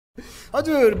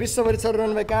हजुर विश्वभरि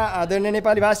छरिरहनुभएका आदरणीय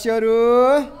नेपाली भाषीहरू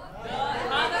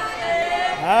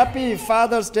ह्यापी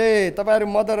फादर्स डे। तपाईँहरू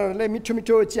मदरहरूले मिठो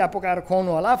मिठो चिया पकाएर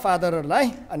खुवाउनु होला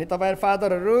फादरहरूलाई। अनि तपाईँहरू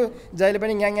फादरहरू जहिले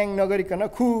पनि ङ्याङ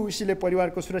नगरिकन खुसीले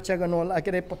परिवारको सुरक्षा गर्नुहोला,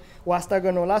 के अरे वास्ता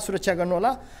गर्नुहोला, सुरक्षा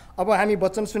गर्नुहोला। अब हामी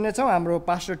वचन सुन्नेछौँ। हाम्रो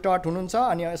पास्टर टट हुनुहुन्छ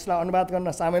अनि यसलाई अनुवाद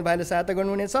गर्न सामुएल भाइले सहायता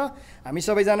गर्नुहुनेछ। हामी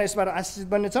सबैजना यसबाट आशिषित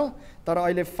बन्नेछौँ। तर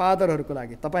अहिले फादरहरूको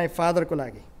लागि, तपाईँ फादरको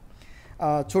लागि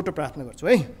छोटो प्रार्थना गर्छु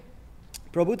है।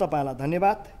 प्रभु तपाईँलाई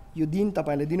धन्यवाद, यो दिन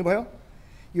तपाईँले दिनुभयो,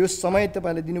 यो समय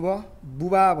तपाईँले दिनुभयो,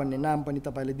 बुबा भन्ने नाम पनि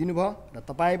तपाईँले दिनुभयो र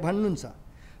तपाईँ भन्नुहुन्छ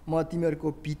म तिमीहरूको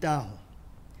पिता हुँ।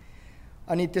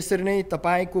 अनि त्यसरी नै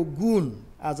तपाईँको गुण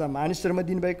आज मानिसहरूमा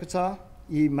दिनुभएको छ।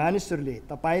 यी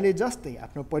मानिसहरूले तपाईँले जस्तै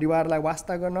आफ्नो परिवारलाई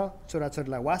वास्ता गर्न,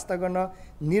 छोराछोरीलाई वास्ता गर्न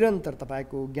निरन्तर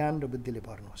तपाईँको ज्ञान र बुद्धिले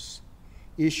भर्नुहोस्,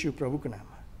 येशू प्रभुको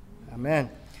नाममा, आमेन।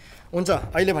 हुन्छ,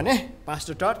 अहिले भने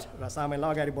पास्टर टट र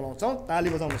सामेललाई अगाडि बोलाउँछौँ। ताली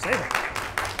बजाउनुहोस् है।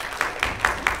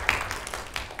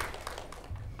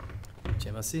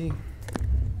 Jemasi.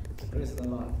 Praise the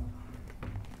Lord.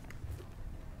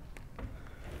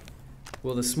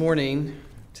 Well, this morning,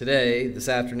 today, this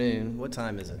afternoon, what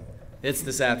time is it? It's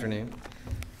this afternoon.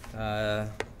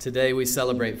 Today we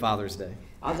celebrate Father's Day.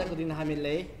 आजको दिन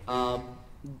हामीले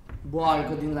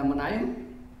बुवाहरूको दिनलाई मनायौँ।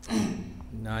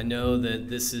 Now, I know that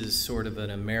this is sort of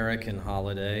an American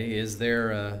holiday. Is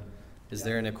there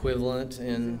an equivalent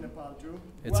in?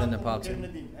 It's in Nepal too.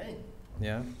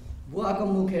 Yeah. बुवाको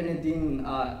मुख हेर्ने दिन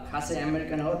खासै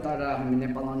American हो, तर हामी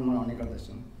नेपालमा मनाउने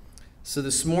गर्दछौँ। So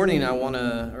this morning I want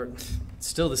to, or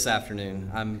still this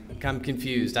afternoon, I'm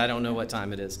confused. I don't know what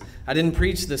time it is. I didn't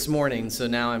preach this morning, so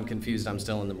now I'm confused. I'm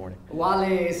still in the morning.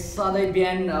 उहाँले सधैँ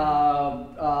बिहान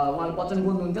उहाँले वचन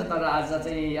बोल्नुहुन्थ्यो, तर आज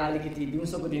चाहिँ अलिकति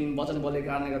दिउँसोको दिन वचन बोलेको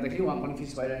कारणले गर्दाखेरि उहाँ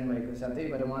कन्फ्युज भइरहनु भएको छ।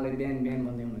 त्यही भएर उहाँले बिहान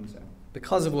भन्दै हुनुहुन्छ।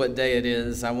 Because of what day it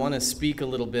is, I want to speak a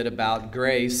little bit about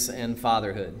grace and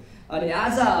fatherhood. अनि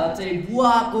आज चाहिँ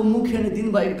बुवाको मुख हेर्ने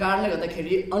दिन भएको कारणले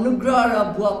गर्दाखेरि अनुग्रह र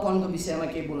बुवापनको विषयमा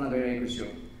केही बोल्न गइरहेको छु।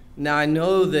 Now I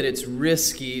know that it's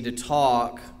risky to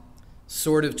talk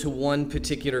sort of to one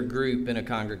particular group in a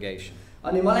congregation.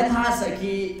 अनि मलाई थाहा छ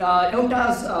कि एउटा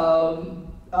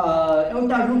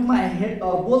रूपमा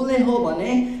बोल्ने हो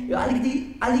भने यो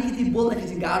अलिकति बोल्दाखेरि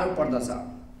चाहिँ गाह्रो पर्दछ।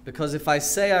 Because if I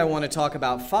say I want to talk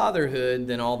about fatherhood,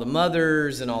 then all the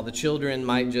mothers and all the children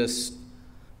might just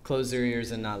close their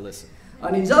ears and not listen.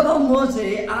 अनि जब म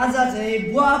चाहिँ आज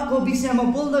चाहिँ बुवाको विषयमा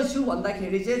बोल्दछु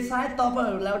भन्दाखेरि चाहिँ सायद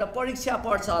तपाईहरुलाई एउटा परीक्षा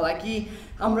पर्छ होला कि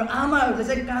हाम्रो आमाहरूले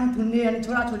चाहिँ कान थुन्ने अनि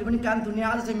छोराछोरी पनि कान थुन्ने,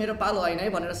 आज चाहिँ मेरो पालो हैन है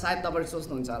भनेर सायद तपाईहरु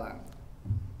सोच्नुहुन्छ होला।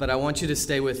 But I want you to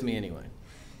stay with me anyway.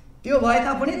 त्यो भए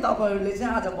तापनि तपाईहरुले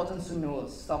चाहिँ आज वचन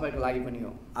सुन्नुहोस्, तपाईको लागि पनि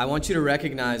हो। I want you to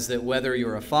recognize that whether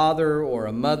you're a father or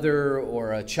a mother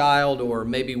or a child or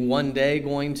maybe one day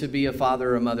going to be a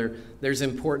father or a mother, there's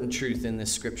important truth in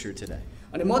this scripture today.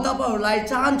 अनि म तपाईहरुलाई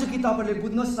चाहन्छु कि तपाईले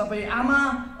बुझ्नुहोस्, तपाई आमा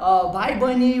भाइ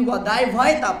बहिनी वा दाइ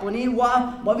भए तापनि वा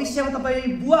भविष्यमा तपाई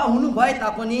बुवा हुनु भए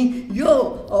तापनि यो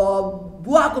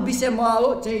बुवाको विषयमा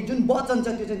चाहिँ जुन वचन छ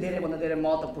त्यो चाहिँ धेरै भन्दा धेरै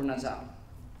महत्त्वपूर्ण छ।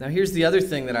 Now here's the other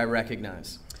thing that I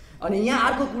recognize. अनि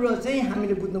यहाँ अर्को कुरा चाहिँ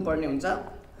हामीले बुझ्नुपर्ने हुन्छ।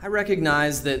 I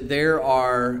recognize that there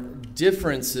are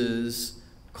differences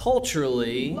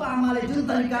culturally. आमाले जुन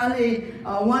तरिकाले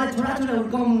उहाँले छोराछोरी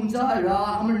हुर्काउनुहुन्छ र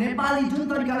हाम्रो नेपाली जुन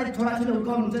तरिकाले छोराछोरी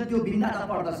हुर्काउनुहुन्छ त्यो भिन्नता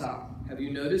पर्दछ। Have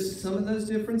you noticed some of those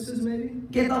differences maybe?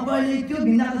 के तपाईले त्यो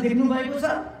भिन्नता देख्नु भएको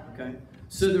छ? Okay.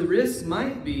 So the risk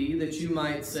might be that you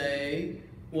might say,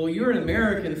 well, you're an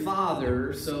American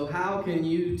father, so how can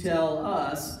you tell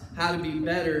us how to be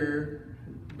better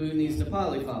Bhutanese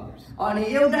Nepali fathers? अनि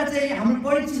एउटा चाहिँ हाम्रो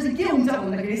परीक्षा चाहिँ के हुन्छ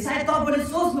भन्दाखेरि सायद तपाईले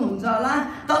सोच्नुहुन्छ होला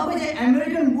तपाई चाहिँ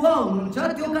अमेरिकन बुवा हुनुहुन्छ,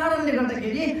 त्यो कारणले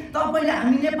गर्दाखेरि तपाईले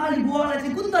हामी नेपाली बुवालाई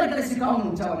चाहिँ कुन तरिकाले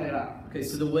सिकाउनुहुन्छ भनेर। Okay,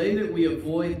 so the way that we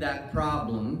avoid that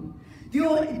problem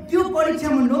त्यो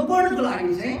परीक्षामा नपर्नको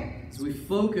लागि चाहिँ is we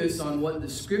focus on what the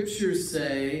scriptures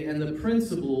say and the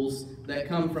principles that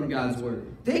come from God's word.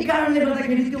 त्यही कारणले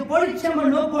गर्दाखेरि त्यो परीक्षामा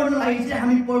नपर्नु लागि चाहिँ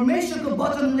हामी परमेश्वरको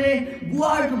वचनले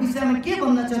बुवाहरूको विषयमा के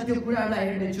भन्दछ त्यो कुरालाई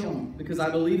हेर्ने छौं। Because I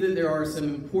believe that there are some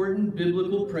important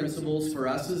biblical principles for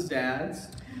us as dads.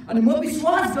 अनि म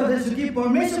विश्वास गर्दछु कि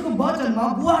परमेश्वरको वचनमा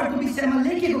बुवाहरूको विषयमा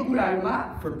लेखेको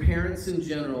कुराहरुमा For parents in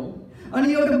general.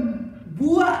 अनि एउटा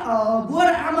बुवा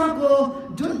र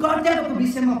आमाको जुन कर्तव्यको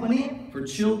विषयमा पनि For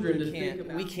children to think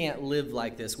about. We can't live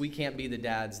like this. We can't be the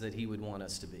dads that he would want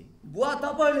us to be. बुवा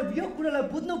तपाईहरुले यो कुरालाई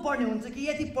बुझ्नु पर्ने हुन्छ कि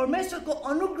यदि परमेश्वरको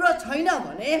अनुग्रह छैन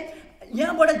भने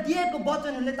यहाँबाट दिएको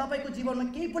वचनहरूले तपाईको जीवनमा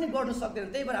केही पनि गर्न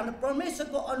सक्दैन। त्यही भएर हाम्रो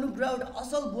परमेश्वरको अनुग्रह एउटा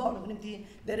असल बुवा हुनुको निम्ति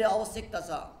धेरै आवश्यकता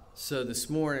छ। So this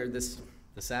morning, or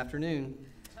this afternoon,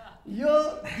 यो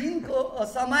दिनको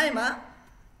समयमा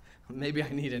Maybe I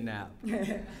need a nap.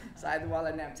 सायद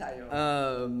उहाँलाई न्याप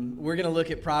चाहियो We're going to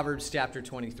look at Proverbs chapter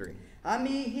 23.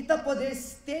 हामी हितोपदेश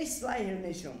 23 लाई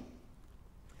हेर्नेछौँ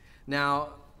Now,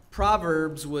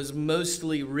 Proverbs was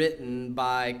mostly written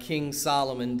by King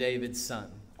Solomon, David's son.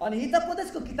 अनि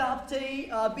हितोपदेशको किताब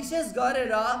चाहिँ विशेष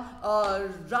गरेर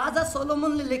राजा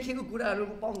सोलोमनले लेखेको कुराहरू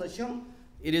पाउँदछौँ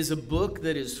It is a book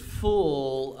that is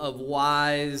full of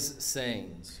wise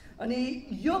sayings. अनि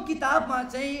यो किताबमा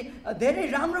चाहिँ धेरै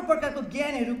राम्रो प्रकारको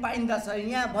ज्ञानहरू पाइन्दछ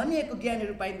यहाँ भनिएको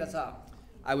ज्ञानहरू पाइन्दछ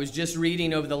I was just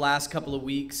reading over the last couple of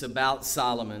weeks about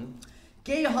Solomon.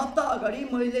 केही हप्ता अगाडि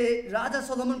मैले राजा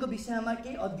सोलोमनको विषयमा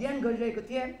केही अध्ययन गरिरहेको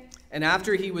थिएँ And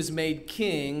after he was made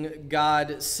king,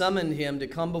 God summoned him to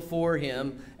come before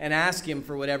him and ask him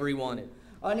for whatever he wanted.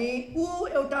 अनि ऊ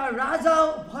एउटा राजा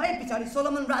भए पछाडि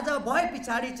सोलोमन राजा भए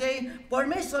पछाडि चाहिँ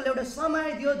परमेश्वरले एउटा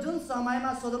समय दियो जुन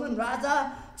समयमा सोलोमन राजा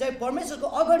चाहिँ परमेश्वरको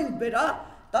अगाडि उभिएर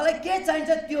तँलाई के चाहिन्छ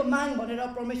त्यो माग भनेर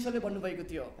परमेश्वरले भन्नुभएको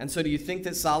थियो And so do you think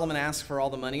that Solomon asked for all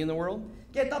the money in the world?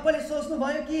 के तपाईँले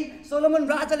सोच्नुभयो कि सोलोमन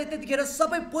राजाले त्यतिखेर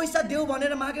सबै पैसा देऊ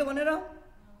भनेर माग्यो भनेर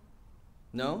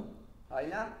No?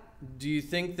 होइन Do you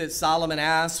think that Solomon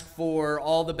asked for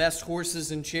all the best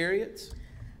horses and chariots?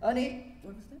 अनि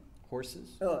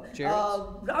Horses? राम्रो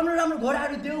Chariots? राम्रो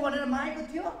घोडाहरू देऊ भनेर मागेको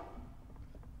थियो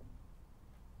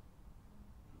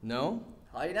No?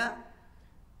 होइन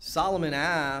Solomon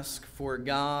asked for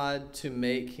God to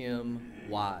make him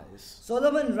wise.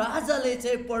 Solomon राजाले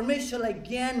चाहिँ परमेश्वरलाई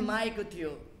ज्ञान मागेको थियो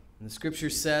And the scripture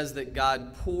says that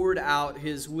God poured out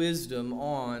his wisdom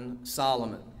on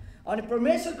Solomon. अनि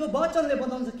परमेश्वरको वचनले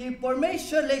बताउँछ कि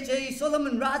परमेश्वरले चाहिँ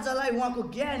सोलोमन राजालाई उहाँको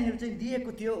ज्ञानहरू चाहिँ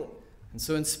दिएको थियो And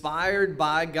so, inspired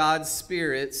by God's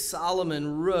Spirit,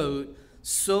 Solomon wrote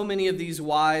so many of these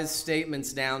wise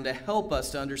statements down to help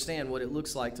us to understand what it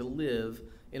looks like to live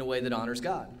in a way that honors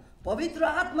God. पवित्र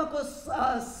आत्माको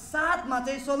साथमा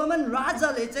चाहिँ Solomon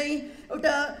राजाले चाहिँ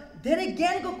एउटा धेरै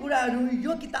ज्ञानको कुराहरू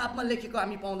यो किताबमा लेखेको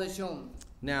हामी पाउँदैछौँ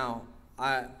Now,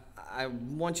 I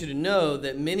want you to know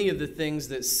that many of the things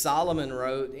that Solomon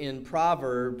wrote in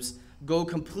Proverbs go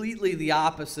completely the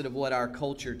opposite of what our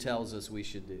culture tells us we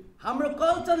should do. हाम्रो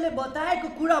कल्चरले बताएको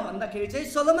कुरा भन्दाखेरि चाहिँ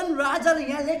सोलोमन राजाले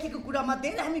यहाँ लेखेको कुरामा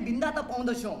धेरै हामी भिन्नता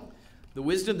पाउँदछौँ The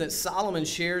wisdom that Solomon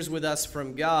shares with us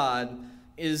from God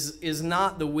is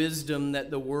not the wisdom that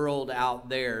the world out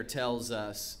there tells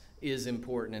us is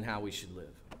important in how we should live.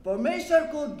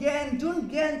 परमेश्वरको ज्ञान जुन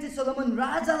ज्ञान चाहिँ सोलोमन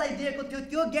राजालाई दिएको थियो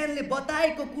त्यो ज्ञानले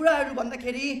बताएको कुराहरू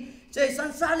भन्दाखेरि चाहिँ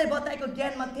संसारले बताएको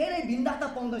ज्ञानमा धेरै भिन्नता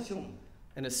पाउँदछौँ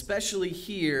And especially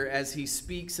here, as he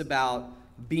speaks about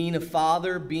being a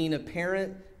father, being a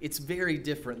parent, it's very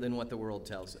different than what the world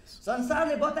tells us.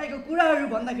 संसारले बताएको कुराहरू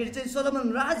भन्दाखेरि चाहिँ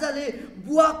सोलोमन राजाले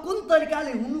बुवा कुन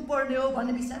तरिकाले हुनुपर्ने हो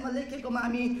भन्ने विषयमा लेखेकोमा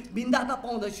हामी भिन्नता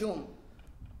पाउँदछौँ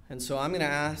And so I'm going to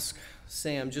ask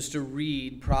Sam just to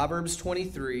read Proverbs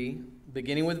 23,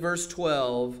 beginning with verse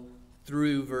 12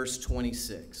 through verse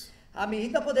 26. हामी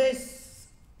हितोपदेश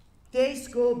 23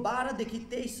 को 12 देखि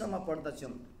 23 सम्म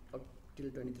पढ्दछौँ till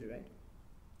 23 right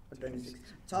or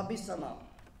 26 26 सम्म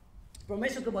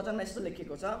परमेश्वरको वचनमा यस्तो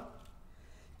लेखेको छ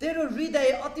तेरो हृदय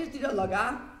अतीततिर लगा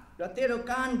र तेरो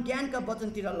कान ज्ञानका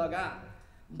वचनतिर लगा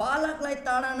बालकलाई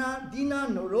ताडना दिन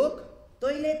नरोक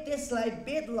तैले त्यसलाई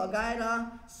बेत लगाएर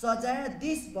सजाय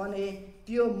दिस भने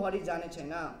त्यो मरि जाने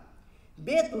छैन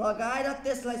बेत लगाएर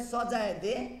त्यसलाई सजाय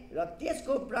दे र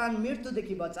त्यसको प्राण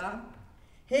मृत्युदेखि बचा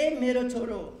हे मेरो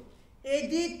छोरो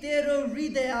यदि तेरो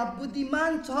हृदय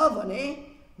बुद्धिमान छ भने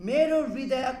मेरो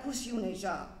हृदय खुसी हुनेछ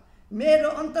मेरो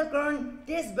अन्तर्करण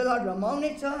त्यस बेला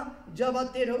रमाउनेछ जब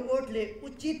तेरो ओठले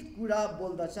उचित कुरा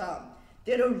बोल्दछ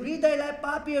तेरो हृदयलाई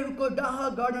पापीहरूको डाह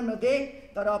गर्न नदे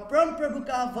तर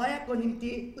परमप्रभुका भयको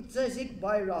निम्ति उत्साहित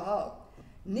भइरह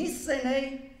निश्चय नै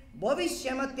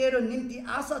भविष्यमा तेरो निम्ति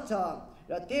आशा छ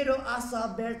र तेरो आशा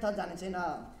व्यर्थ जाने छैन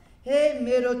हे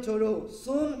मेरो छोरो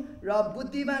सुन र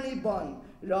बुद्धिमानी बन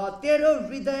र तेरो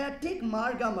हृदय ठिक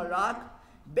मार्गमा राख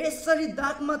बेसरी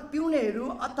दागमा पिउनेहरू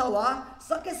अथवा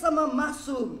सकेसम्म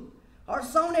मासु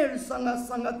हर्साउनेहरूसँग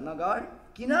सङ्गत नगर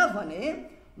किनभने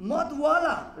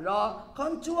मतवाला र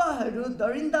कञ्चुवाहरू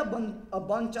दरिन्दा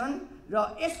बन्छन् र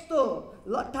यस्तो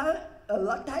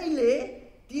लठाइले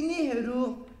तिनीहरू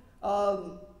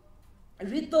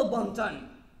रित्तो बन्छन्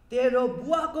तेरो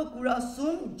बुवाको कुरा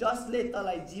सुन जसले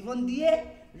तँलाई जीवन दिए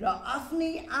र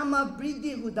आफ्नी आमा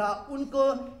वृद्धि हुँदा उनको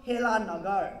हेला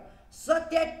नगर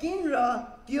सत्य किन र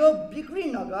त्यो बिक्री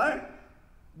नगर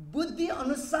बुद्धि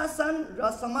अनुशासन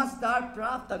र समझदार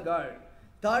प्राप्त गर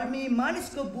धर्मी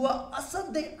मानिसको बुवा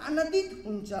असाध्यै आनन्दित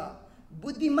हुन्छ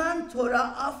बुद्धिमान छोरा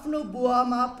आफ्नो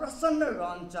बुवामा प्रसन्न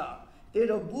रहन्छ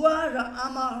तेरो बुवा र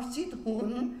आमा हर्षित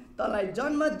हुन् तँलाई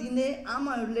जन्म दिने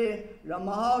आमाहरूले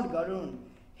रमावट गरून्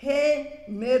हे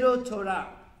मेरो छोरा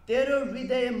तेरो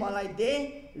हृदय मलाई दे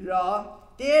र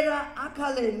तेरा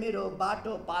आँखाले मेरो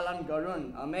बाटो पालन गरून्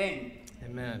आमेन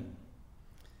Amen.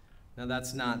 Now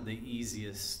that's not the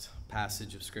easiest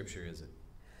passage of Scripture, is it?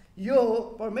 यो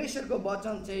परमेश्वरको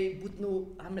वचन चाहिँ बुझ्नु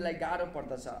हामीलाई गाह्रो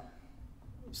पर्दछ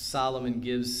Solomon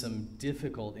gives some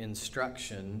difficult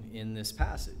instruction in this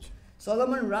passage.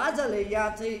 Solomon राजाले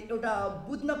यहाँ चाहिँ एउटा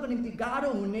बुझ्नको निम्ति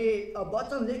गाह्रो हुने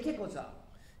वचन लेखेको छ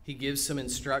He gives some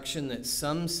instruction that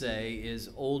some say is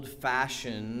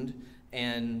old-fashioned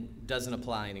and doesn't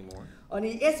apply anymore.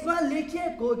 अनि यसमा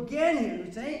लेखिएको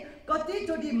ज्ञानहरू चाहिँ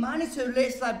कतिचोटि मानिसहरूले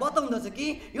यसलाई बताउँदछ कि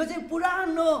यो चाहिँ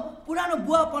पुरानो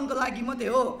बुवापनको लागि मात्रै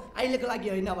हो अहिलेको लागि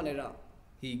होइन भनेर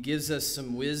He gives us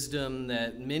some wisdom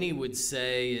that many would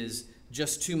say is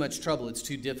just too much trouble, it's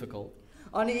too difficult.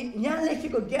 अनि यहाँ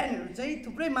लेखेको ज्ञानहरू चाहिँ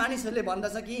थुप्रै मानिसहरूले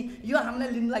भन्दछ कि यो हामीलाई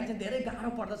लिनलाई चाहिँ धेरै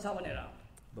गाह्रो पर्दछ भनेर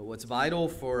But what's vital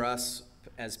for us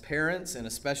as parents and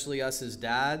especially us as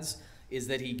dads is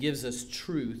that he gives us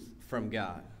truth from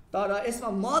God. तर यसमा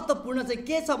महत्त्वपूर्ण चाहिँ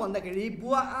के छ भन्दाखेरि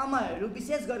बुवा आमाहरू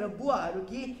विशेष गरेर बुवाहरू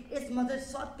कि यसमा चाहिँ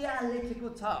सत्य लेखेको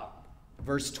छ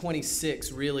Verse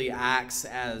 26 really acts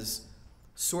as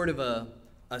sort of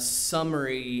a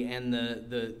summary and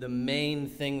the main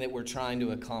thing that we're trying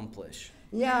to accomplish.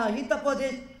 यहाँ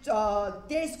हितोपदेश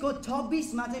 23को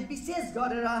 26मा चाहिँ विशेष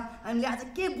गरेर हामीले आज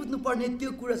के बुझ्नुपर्ने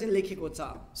त्यो कुरा चाहिँ लेखेको छ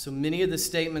So many of the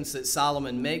statements that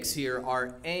Solomon makes here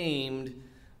are aimed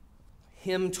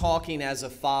him talking as a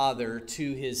father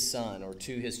to his son or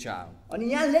to his child. अनि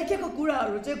यहाँ लेखेको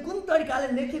कुराहरू चाहिँ कुन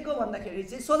तरिकाले लेखेको भन्दाखेरि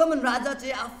चाहिँ सोलोमन राजा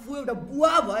चाहिँ आफू एउटा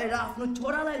बुवा भएर आफ्नो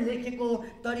छोरालाई लेखेको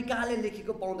तरिकाले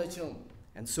लेखेको पाउँदछौँ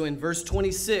And so in verse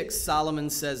 26 Solomon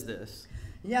says this.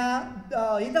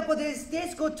 यहाँ हितोपदेश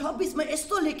 23को 26मा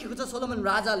यस्तो लेखेको छ सोलोमन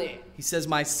राजाले He says,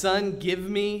 "My son, give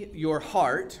me your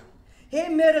heart हे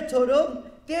मेरो छोरो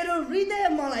तेरो हृदय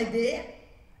मलाई they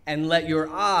and let your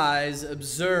eyes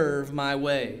observe my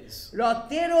ways." र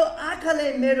तेरो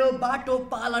आँखाले मेरो बाटो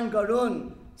पालन गरून्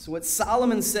So what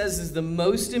Solomon says is the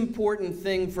most important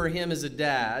thing for him as a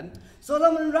dad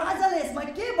Solomon राजाले यसमा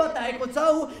के बताएको छ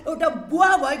एउटा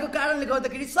बुवा भएको कारणले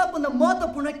गर्दाखेरि सबभन्दा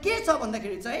महत्त्वपूर्ण के छ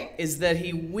भन्दाखेरि चाहिँ is that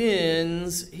he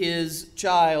wins his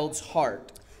child's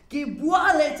heart. कि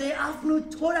बुवाले चाहिँ आफ्नो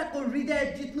छोराको हृदय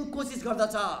जित्नु कोसिस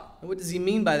गर्दछ What does he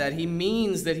mean by that? He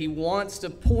means that he wants to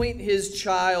point his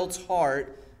child's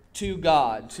heart to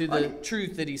God, to the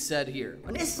truth that he said here.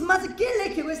 अनि यसमा चाहिँ के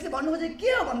लेखेको यसले भन्नु खोजेको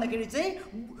के हो भन्दाखेरि चाहिँ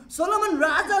सोलोमन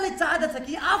राजाले चाहदछ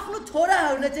कि आफ्नो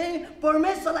छोराहरूले चाहिँ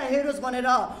परमेश्वरलाई हेरोस् भनेर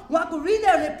उहाँको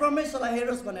हृदयले परमेश्वरलाई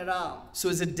हेरोस् भनेर So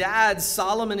as a dad,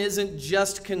 Solomon isn't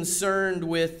just concerned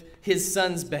with his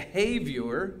son's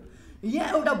behavior. यहाँ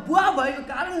एउटा बुवा भएको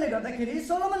कारणले गर्दाखेरि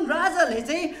सोलोमन राजाले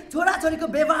चाहिँ छोराछोरीको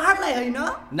व्यवहारलाई होइन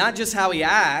Not just how he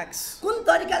acts, कुन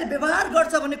तरिकाले व्यवहार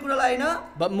गर्छ भन्ने कुरालाई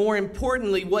होइन but more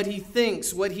importantly, what he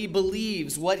thinks, what he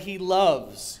believes, what he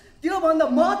loves. त्योभन्दा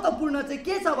महत्त्वपूर्ण चाहिँ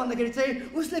के छ भन्दाखेरि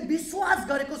चाहिँ उसले विश्वास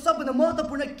गरेको सबभन्दा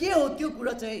महत्त्वपूर्ण के हो त्यो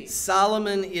कुरा चाहिँ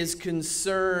Solomon is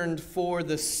concerned for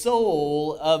the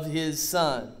soul of his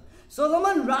son.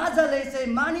 Solomon राजाले चाहिँ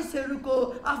मानिसहरूको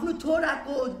आफ्नो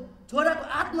छोराको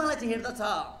आत्मालाई चाहिँ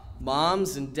हेर्दछ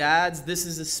Moms and dads, this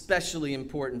is especially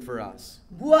important for us.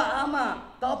 बुवा आमा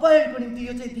तपाईहरुको निम्ति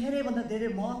यो चाहिँ धेरैभन्दा धेरै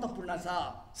महत्त्वपूर्ण छ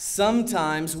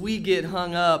Sometimes we get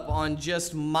hung up on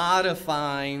just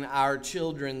modifying our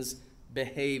children's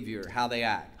behavior, how they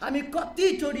act. हामी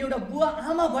कतिचोटि एउटा बुवा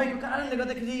आमा भएको कारणले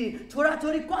गर्दाखेरि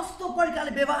छोराछोरी कस्तो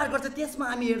प्रकारले व्यवहार गर्छ त्यसमा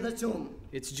हामी हेर्दछौँ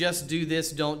It's just do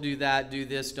this, don't do that, do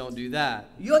this, don't do that.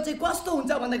 यो चाहिँ कस्तो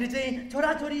हुन्छ भन्दाखेरि चाहिँ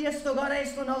छोराछोरी यस्तो गर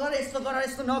यस्तो नगर यस्तो गर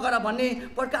यस्तो नगर भन्ने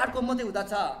प्रकारको मात्रै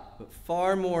हुँदछ But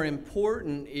far more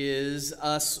important is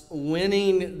us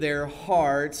winning their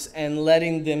hearts and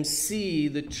letting them see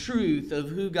the truth of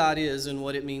who God is and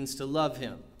what it means to love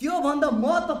Him. त्योभन्दा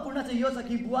महत्त्वपूर्ण चाहिँ यो छ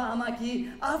कि बुवा आमा कि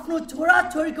आफ्नो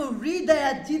छोराछोरीको हृदय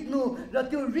जित्नु र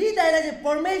त्यो हृदयलाई चाहिँ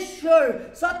परमेश्वर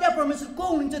सत्य परमेश्वर को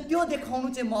हुनुहुन्छ त्यो देखाउनु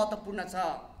चाहिँ महत्त्वपूर्ण छ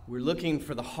We're looking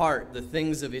for the heart, the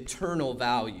things of eternal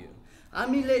value.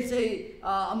 हामीले चाहिँ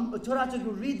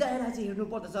छोराछोरीको हृदयलाई चाहिँ हेर्नु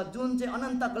पर्दछ जुन चाहिँ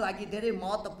अनन्तको लागि धेरै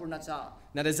महत्त्वपूर्ण छ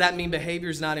Now, does that mean behavior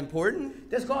is not important?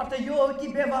 त्यसको अर्थ यो हो कि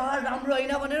व्यवहार राम्रो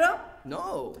होइन भनेर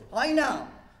No. होइन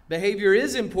Behavior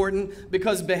is important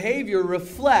because behavior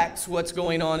reflects what's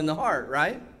going on in the heart,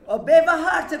 right?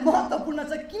 व्यवहार चाहिँ महत्त्वपूर्ण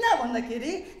छ किन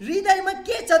भन्दाखेरि हृदयमा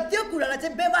के छ त्यो कुरालाई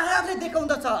चाहिँ व्यवहारले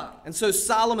देखाउँदछ And so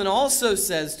Solomon also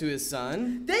says to his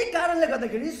son, त्यही कारणले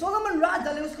गर्दाखेरि सोलोमन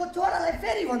राजाले उसको छोरालाई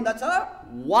फेरि भन्दछ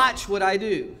watch what I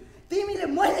do. तिमीले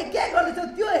मैले के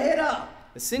गर्दैछौ त्यो हेर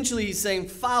Essentially, he's saying,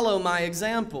 follow my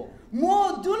example.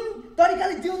 म जुन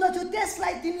तरिकाले जिउँदछु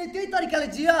त्यसलाई तिमीले त्यही तरिकाले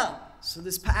जिय। So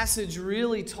this passage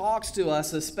really talks to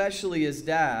us, especially as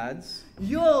dads,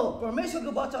 यो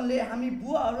परमेश्वरको वचनले हामी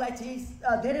बुवाहरूलाई चाहिँ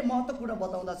धेरै महत्त्वपूर्ण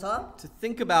बताउँदछ। to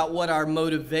think about what our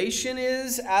motivation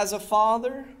is as a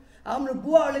father, हाम्रो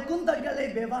बुवाहरूले कुन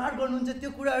तरिकाले व्यवहार गर्नुहुन्छ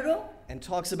त्यो कुराहरू, and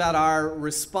talks about our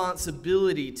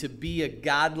responsibility to be a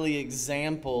godly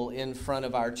example in front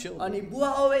of our children. अनि बुवा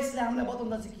हो यसले हामीलाई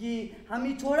बताउँदछ कि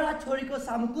हामी छोरा छोरीको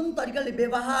सामु कुन तरिकाले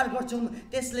व्यवहार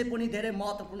गर्छौँ त्यसले पनि धेरै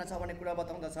महत्त्वपूर्ण छ भन्ने कुरा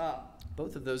बताउँदछ।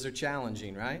 Both of those are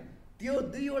challenging, right? त्यो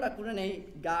दुईवटा कुरा नै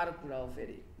गाह्रो कुरा हो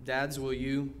फेरि। Dads, will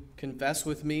you confess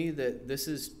with me that this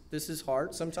is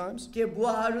hard sometimes? के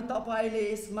बुवाहरू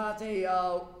तपाईँले यसमा चाहिँ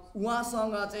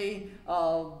उहाँसँग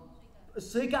चाहिँ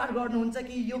स्वीकार गर्नुहुन्छ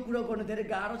कि यो कुरा गर्नु धेरै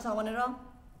गाह्रो छ भनेर?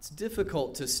 It's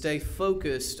difficult to stay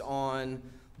focused on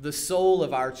the soul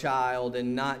of our child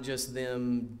and not just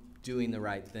them doing the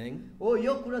right thing. हो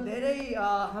यो कुरा धेरै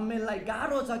हामीलाई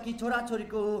गाह्रो छ कि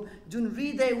छोराछोरीको जुन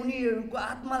हृदय उनीहरूको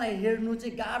आत्मालाई हेर्नु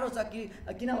चाहिँ गाह्रो छ कि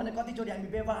किनभने कतिचोटि हामी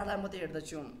व्यवहारलाई मात्रै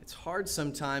हेर्दछौँ। It's hard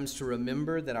sometimes to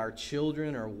remember that our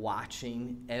children are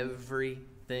watching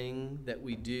everything that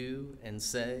we do and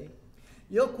say.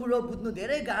 यो कुरो बुझ्नु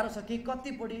धेरै गाह्रो छ कि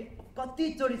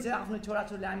कतिचोटि चाहिँ आफ्नो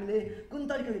छोराछोरीले हामीले कुन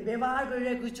तरिकाले व्यवहार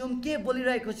गरिरहेको छौँ के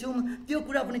बोलिरहेको छौँ त्यो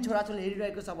कुरा पनि छोराछोरीले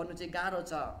हेरिरहेको छ भन्नु चाहिँ गाह्रो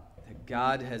छ। That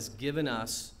God has given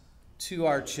us to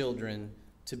our children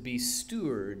to be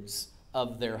stewards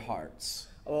of their hearts.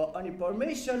 अनि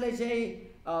परमेश्वरले चाहिँ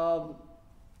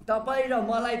तपाईँ र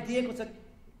मलाई दिएको छ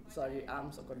sorry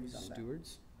I'm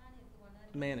Stewards?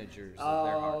 Managers of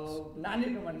their hearts.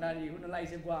 नानीको भन्नाले हुनलाई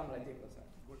चाहिँ बुवा आमालाई दिएको छ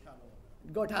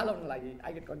गोठालाउनको लागि।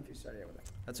 I get confused, sorry about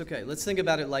that. That's okay. Let's think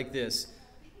about it like this.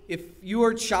 If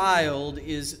your child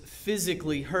is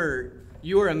physically hurt,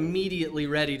 you are immediately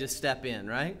ready to step in,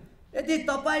 right? यदि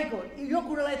तपाईँको यो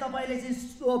कुरालाई तपाईँले चाहिँ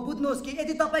बुझ्नुहोस् कि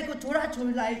यदि तपाईँको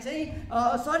छोराछोरीलाई चाहिँ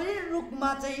शारीरिक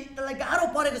रूपमा चाहिँ त्यसलाई गाह्रो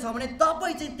परेको छ भने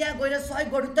तपाईँ चाहिँ त्यहाँ गएर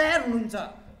सहयोग गर्नु तयार हुनुहुन्छ।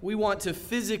 We want to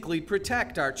physically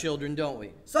protect our children, don't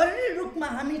we? शारीरिक रूपमा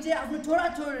हामी चाहिँ आफ्नो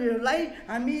छोराछोरीहरूलाई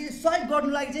हामी सहयोग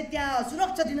गर्नुलाई चाहिँ त्यहाँ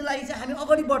सुरक्षा दिनुलाई चाहिँ हामी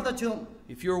अगाडि बढ्दछौँ।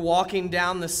 If you're walking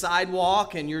down the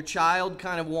sidewalk and your child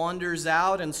kind of wanders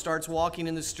out and starts walking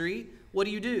in the street, what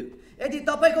do? यदि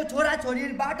तपाईँको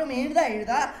छोराछोरी बाटोमा हिँड्दा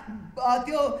हिँड्दा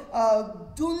त्यो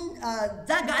जुन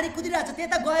जहाँ गाडी कुदिरहेको छ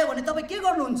त्यता गयो भने तपाईँ के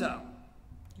गर्नुहुन्छ?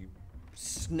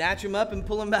 Snatch them up and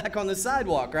pull them back on the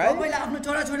sidewalk, right? तपाईँले आफ्नो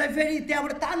छोराछोरीलाई फेरि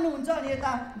त्यहाँबाट तान्नुहुन्छ अनि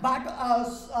यता बाटो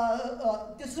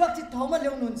त्यो सुरक्षित ठाउँमा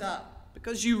ल्याउनुहुन्छ।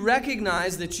 Because you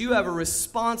recognize that you have a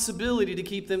responsibility to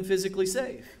keep them physically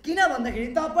safe. किन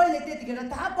भन्दाखेरि तपाईँले त्यतिखेर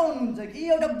थाहा पाउनुहुन्छ कि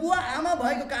एउटा बुवा आमा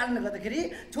भएको कारणले गर्दाखेरि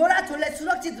छोराछोरीलाई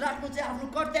सुरक्षित राख्नु चाहिँ आफ्नो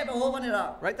कर्तव्य हो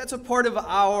भनेर। Right? That's a part of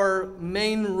our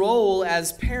main role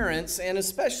as parents and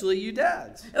especially you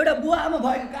dads. एउटा बुवा आमा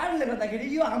भएको कारणले गर्दाखेरि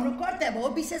यो हाम्रो कर्तव्य हो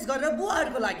विशेष गरेर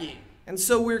बुवाहरूको लागि। And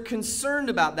so we're concerned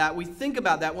about that. We think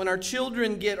about that. When our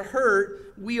children get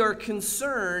hurt, we are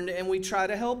concerned and we try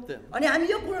to help them. अनि हामी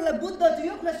यो कुरालाई बुझ्दछौँ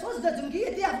यो कुरा सोच्दछौँ कि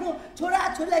यदि आफ्नो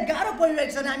छोराछोरीलाई गाह्रो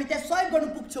परिरहेको छ भने हामी त्यहाँ सहयोग गर्न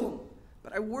पुग्छौँ।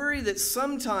 But I worry that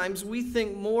sometimes we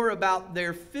think more about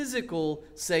their physical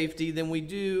safety than we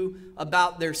do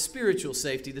about their spiritual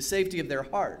safety, the safety of their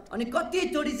heart. अनि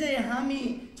कतिचोटि चाहिँ हामी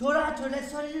छोराछोरीलाई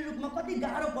शारीरिक रूपमा कति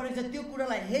गाह्रो परेको छ त्यो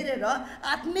कुरालाई हेरेर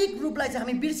आत्मिक रूपलाई चाहिँ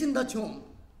हामी बिर्सिन्दछौँ।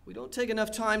 We don't take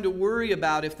enough time to worry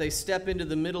about if they step into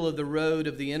the middle of the road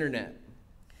of the internet.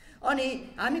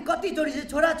 अनि हामी कतिचोटि चाहिँ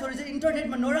छोराछोरी चाहिँ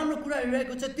इन्टरनेटमा नराम्रो कुरा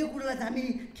हेरिरहेको छ त्यो कुरालाई चाहिँ हामी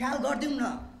ख्याल गर्दैनौँ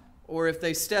न। Or if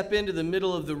they step into the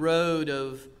middle of the road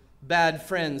of bad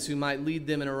friends who might lead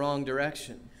them in a wrong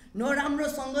direction. नराम्रो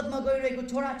सङ्गतमा गइरहेको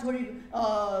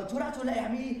छोराछोरीलाई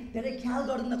हामी धेरै ख्याल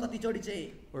गर्दैनौँ कतिचोटि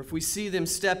चाहिँ। Or if we see them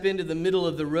step into the middle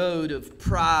of the road of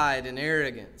pride and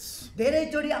arrogance.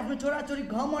 धेरैचोटि आफ्नो छोराछोरी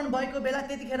घमण्ड भएको बेला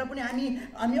त्यतिखेर पनि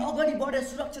हामी अगाडि बढेर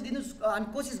सुरक्षा दिनु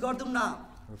हामी कोसिस गर्दैनौँ न।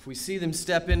 Or if we see them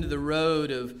step into the road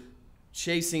of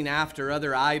chasing after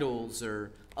other idols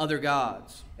or other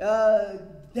gods.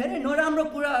 धेरै नराम्रो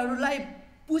कुराहरूलाई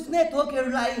पुज्ने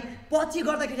थोकहरूलाई पछि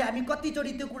गर्दाखेरि हामी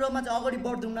कतिचोटि त्यो कुरामा चाहिँ अगाडि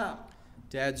बढ्दैनौँ न।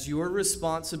 Dads, your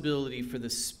responsibility for the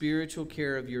spiritual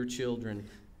care of your children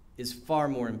is far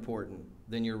more important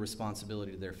than your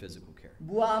responsibility to their physical care.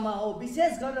 बुवा आमा हो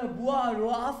विशेष गरेर बुवाहरू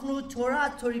आफ्नो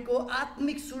छोराछोरीको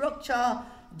आत्मिक सुरक्षा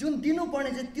जुन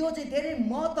दिनुपर्ने चाहिँ त्यो चाहिँ धेरै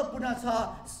महत्त्वपूर्ण छ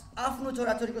आफ्नो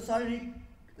छोराछोरीको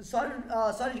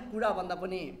शारीरिक कुरा भन्दा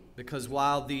पनि। Because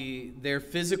while their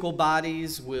physical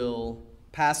bodies will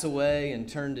pass away and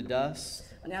turn to dust,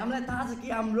 अनि हामीलाई थाहा छ कि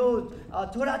हाम्रो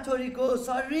छोराछोरीको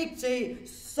शरीर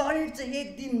चाहिँ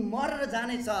एक दिन मरेर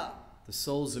जानेछ। the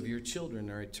souls of your children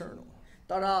are eternal.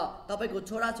 तर तपाईको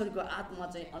छोराछोरीको आत्मा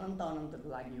चाहिँ अनन्त अनन्तको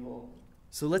लागि हो.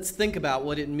 So let's think about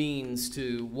what it means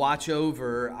to watch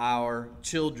over our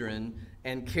children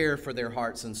and care for their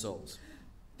hearts and souls.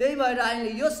 त्यही भएर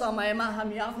अहिले यो समयमा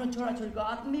हामी आफ्नो छोराछोरीको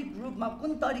आत्मिक रूपमा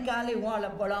कुन तरिकाले उहाँलाई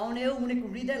बढाउने हो, उनीको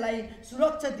हृदयलाई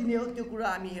सुरक्षा दिने हो, त्यो कुरा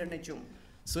हामी हेर्ने छौं.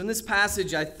 So in this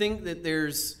passage, I think that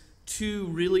there's two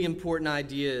really important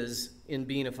ideas in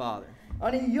being a father.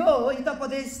 अनि यो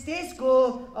हितोपदेश 23 को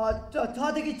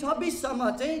 6 देखि 26 सम्म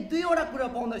चाहिँ दुईवटा कुरा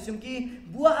पाउँदैछौं कि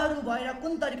बुवाहरू भएर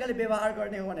कुन तरिकाले व्यवहार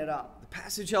गर्ने हो भनेर. The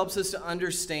passage helps us to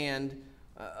understand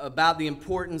about the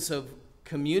importance of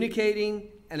communicating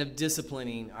and of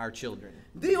disciplining our children.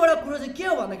 दुईवटा कुरा चाहिँ के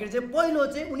हो भन्दाखेरि चाहिँ पहिलो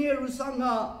चाहिँ उनीहरुसँग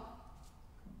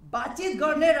बातचित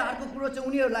गर्ने र अर्को कुरा चाहिँ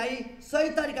उनीहरुलाई सही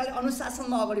तरिकाले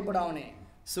अनुशासनमा अगाडि बढाउने.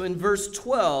 So in verse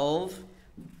 12,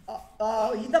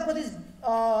 हितोपदेश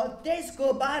 23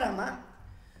 को 12 मा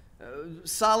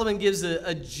Solomon gives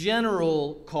a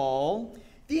general call.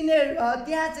 त्यहाँ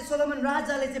चाहिँ सोलोमन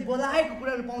राजाले चाहिँ बोलाएको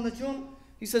कुराहरु पाउँदछौं.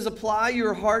 He says, apply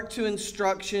your heart to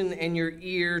instruction and your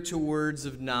ear to words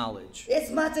of knowledge.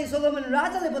 यसमा चाहिँ सोलोमन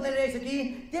राजाले बताइरहेको छ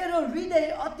कि तेरो हृदय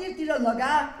अतीततिर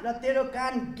लगा र तेरो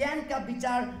कान ज्ञानका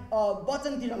विचार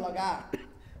वचनतिर लगा.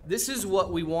 This is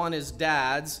what we want as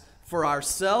dads for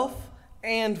ourselves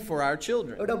and for our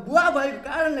children. एउटा बुवा भएको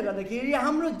कारणले गर्दाखेरि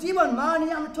हाम्रो जीवनमा अनि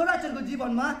हाम्रो छोराछोरीको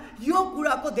जीवनमा यो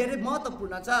कुराको धेरै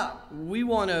महत्त्वपूर्ण छ. We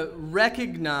want to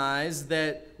recognize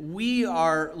that we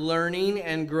are learning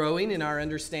and growing in our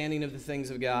understanding of the things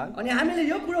of God. अनि हामीले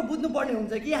यो कुरा बुझ्नु पर्ने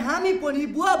हुन्छ कि हामी पनि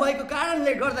बुवा भएको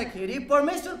कारणले गर्दाखेरि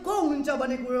परमेश्वर को हुनुहुन्छ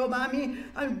भन्ने कुरामा हामी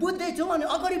बुझ्दै छौं अनि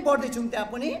अगाडि बढ्दै छौं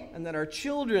त्यहाँ पनि. And that our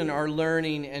children are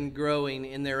learning and growing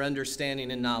in their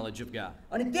understanding and knowledge of God.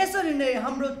 अनि त्यसरी नै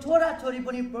हाम्रो छोराछोरी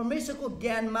पनि परमेश्वरको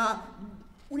ज्ञानमा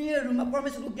उनीहरुमा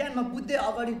परमेश्वरको ज्ञानमा बुझ्दै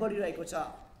अगाडि बढिरहेको छ.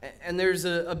 And there's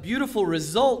a beautiful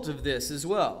result of this as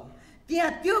well.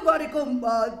 त्यहाँ त्यो गरे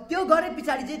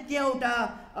पछाडी चाहिँ त्यहाँ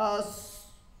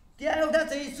एउटा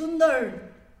चाहिँ सुन्दर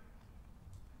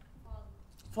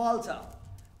फल छ.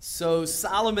 So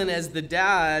Solomon as the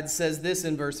dad says this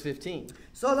in verse 15.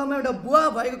 Solomon एउटा बुवा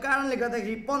भएको कारणले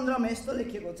गर्दाखेरि 15 मा यस्तो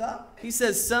लेखेको छ. He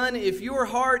says, son, if your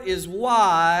heart is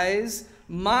wise,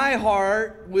 my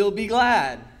heart will be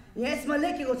glad. यसमा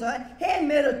लेखेको छ हे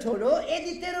मेरो छोरो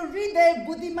यदि तेरो हृदय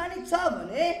बुद्धिमानी छ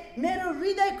भने मेरो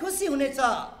हृदय खुसी हुनेछ.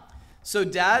 So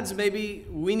dads, maybe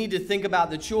we need to think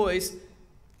about the choice.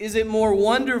 Is it more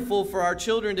wonderful for our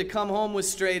children to come home with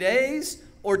straight A's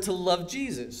or to love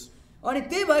Jesus? अनि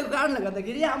त्यही भएको कारणले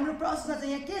गर्दाखेरि हाम्रो प्रश्न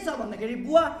चाहिँ यहाँ के छ भन्दाखेरि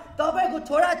बुवा तपाईको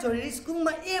छोराछोरी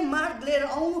स्कुलमा ए मार्क लिएर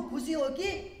आउनु खुसी हो कि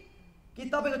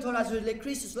तपाईको छोराछोरीले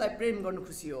ख्रीष्टलाई प्रेम गर्नु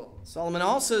खुसी हो. Solomon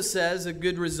also says a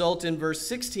good result in verse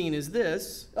 16 is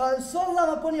this. 16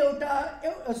 मा पनि एउटा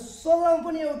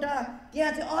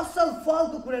त्यहाँ चाहिँ असल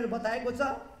फलको कुराहरु बताएको छ.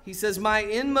 He says, my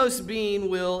inmost being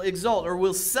will exult or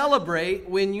will celebrate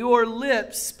when your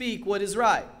lips speak what is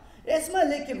right. यसमा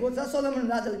लेखेको छ सोलोमन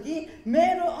राजाले कि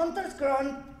मेरो अन्तर्करण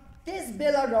त्यस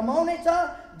बेला रमाउने छ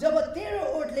जब तेरो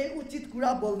ओठले उचित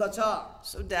कुरा बोल्दछ.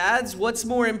 So dads, what's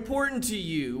more important to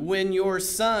you when your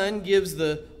son gives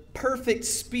the perfect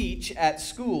speech at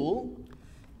school?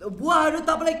 बुवाहरु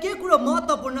तपाईलाई के कुरा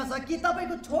महत्त्वपूर्ण छ कि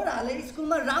तपाईको छोराले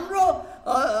स्कुलमा राम्रो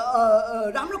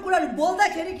कुराहरु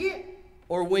बोल्दाखेरि कि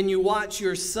Or when you watch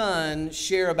your son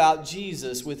share about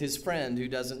Jesus with his friend who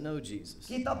doesn't know Jesus?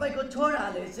 कि तपाईको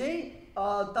छोराले चाहिँ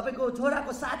तपाईको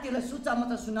छोराको साथीलाई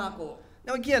सुसमाचार सुनाएको.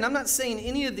 Now again, I'm not saying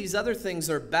any of these other things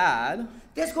are bad.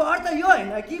 त्यसको अर्थ यो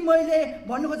हैन कि मैले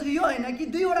भन्नु खोजेको यो हैन कि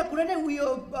दुईवटा कुरा नै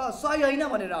उयो सही हैन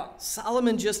भनेर.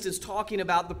 Solomon just is talking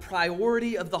about the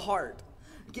priority of the heart.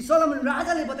 कि सोलोमन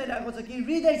राजाले बताइरहेको छ कि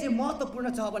हृदय चाहिँ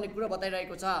महत्त्वपूर्ण छ भन्ने कुरा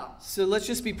बताइरहेको छ. So let's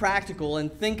just be practical and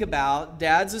think about,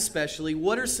 dads especially,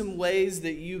 what are some ways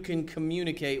that you can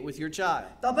communicate with your child?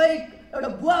 तपाई एउटा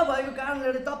बुवा भएको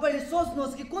कारणले तपाईले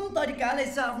सोच्नुहोस् कि कुन तरिकाले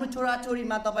चाहिँ आफ्नो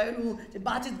छोराछोरीमा तपाईहरु चाहिँ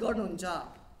बातचित गर्नुहुन्छ.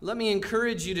 Let me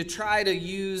encourage you to try to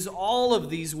use all of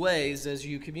these ways as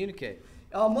you communicate.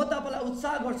 म तपाईलाई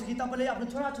उत्साह गर्छु कि तपाईले आफ्नो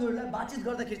छोराछोरीलाई बातचित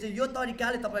गर्दाखेरि चाहिँ यो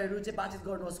तरिकाले तपाईहरु चाहिँ बातचित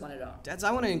गर्नुहोस् भनेर. Dads,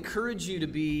 I want to encourage you to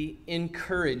be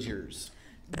encouragers.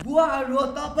 बुवाहरु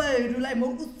तपाईहरुलाई म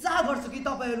उत्साह गर्छु कि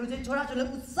तपाईहरु चाहिँ छोराछोरीलाई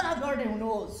उत्साह गर्ने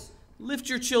हुनुहोस्. Lift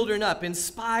your children up,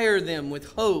 inspire them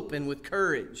with hope and with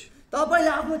courage. तपाईले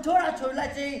आफ्नो छोराछोरीलाई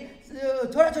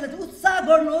चाहिँ उत्साह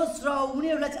गर्नुहोस् र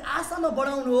उनीहरुलाई चाहिँ आशामा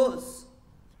बढाउनुहोस्.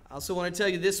 I also want to tell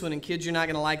you this one, and kids, you're not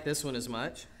going to like this one as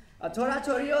much.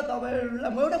 छोराछोरी हो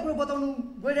तपाईहरुलाई म एउटा कुरा बताउनु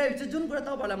गइरहेको छु जुन कुरा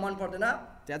तपाईहरुलाई मन पर्दैन.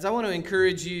 Dads, I want to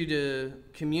encourage you to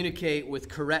communicate with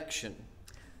correction.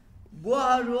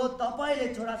 बुवाहरु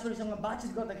तपाईले छोराछोरीसँग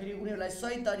बातचित गर्दाखेरि उनीहरुलाई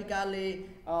सही तरिकाले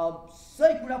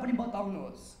सही कुरा पनि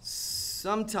बताउनुहोस्.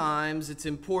 sometimes it's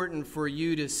important for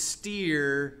you to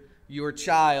steer your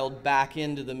child back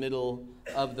into the middle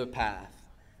of the path.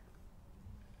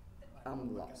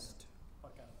 I'm lost.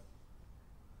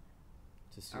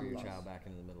 To steer your child back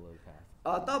into the middle of the path.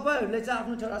 तपाईहरुले चाहिँ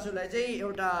आफ्नो छोराछोरीलाई चाहिँ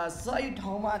एउटा सही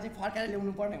ठाउँमा चाहिँ फर्काएर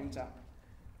ल्याउनु पर्ने हुन्छ.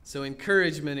 So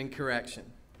encouragement and correction.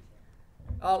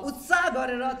 उत्साह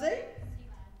गरेर चाहिँ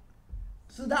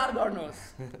सुधार गर्नुहोस्.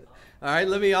 All right,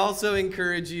 let me also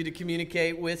encourage you to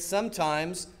communicate with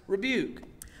sometimes rebuke.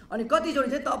 अनि कतिचोटि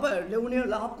चाहिँ तपाईहरुले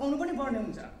उनीहरुलाई हप्काउनु पनि पर्ने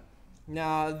हुन्छ.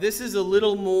 Now, this is a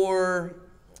little more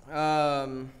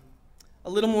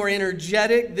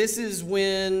energetic. This is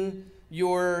when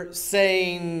you're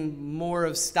saying more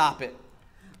of stop it.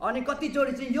 अनि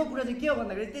कतिचोटि चाहिँ यो कुरा चाहिँ के हो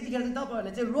भन्दाखेरि त्यतिखेर चाहिँ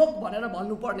तपाईहरुले चाहिँ रोक भनेर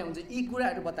भन्नु पर्ने हुन्छ यी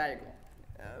कुराहरु बताएको.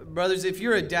 Brothers, if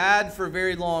you're a dad for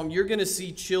very long, you're going to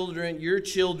see your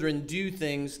children do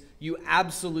things you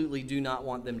absolutely do not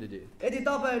want them to do. यदि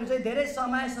तपाईहरु चाहिँ धेरै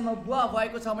समयसम्म बुवा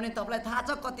भएको छ भने तपाईलाई थाहा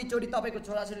छ कतिचोटि तपाईको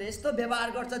छोराछोरीले यस्तो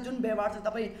व्यवहार गर्छ जुन व्यवहार चाहिँ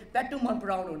तपाई प्याट्टु मन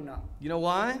पराउनुहुन्न. You know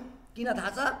why? किन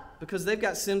थाहा छ? Because they've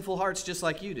got sinful hearts just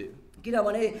like you do.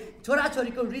 किनभने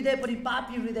छोराछोरीको हृदय पनि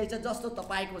पापी हृदय छ जस्तो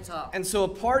तपाईको छ. And so a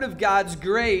part of God's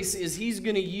grace is He's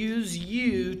going to use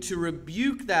you to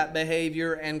rebuke that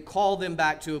behavior and call them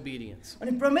back to obedience.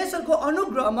 अनि परमेश्वरको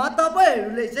अनुग्रहमा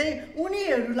तपाईहरुले चाहिँ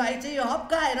उनीहरुलाई चाहिँ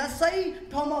हप्काएर सही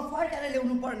ठाउँमा फर्काएर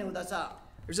ल्याउनु पर्ने हुँदछ.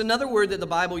 There's another word that the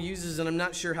Bible uses, and I'm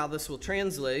not sure how this will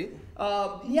translate.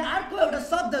 यहाँ अर्को एउटा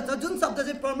शब्द छ जुन शब्द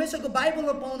चाहिँ परमेश्वरको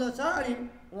बाइबलमा पाउँदछ अनि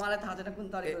उहाँलाई थाहा छैन कुन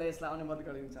तरिकाले यसलाई अनुवाद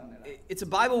गरिन्छ भनेर. It's a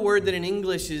Bible word that in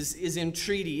English is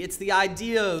entreaty. It's the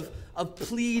idea of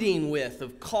pleading with,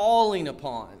 of calling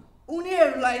upon.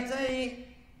 उनीहरुलाई चाहिँ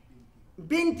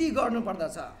बिन्ती गर्नु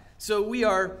पर्दछ. So we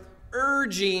are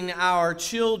urging our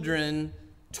children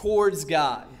towards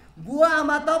God. बुवा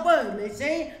आमा तपाईहरुले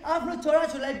चाहिँ आफ्नो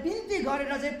छोराछोरीलाई बिन्ती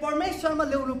गरेर चाहिँ परमेश्वरमा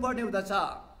ल्याउनु पर्ने हुँदछ.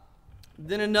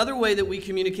 Then another way that we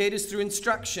communicate is through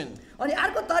instruction. अनि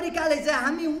अर्को तरिकाले चाहिँ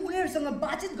हामी उनीहरुसँग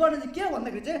बातचित गर्ने चाहिँ के हो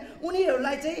भन्दाखेरि चाहिँ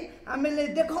उनीहरुलाई चाहिँ हामीले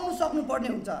देखाउन सक्नु पर्ने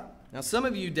हुन्छ. Now some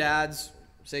of you dads,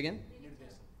 say again?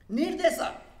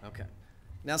 निर्देशक. Okay.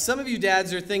 Now some of you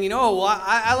dads are thinking, oh, well,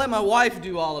 I let my wife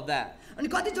do all of that. अनि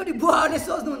कतिचोटि बुवाहरुले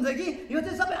सोच्नुहुन्छ कि यो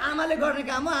चाहिँ सबै आमाले गर्ने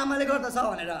काम हो आमाले गर्दछ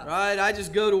भनेर. Right, I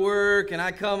just go to work and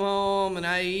I come home and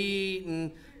I eat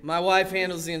and my wife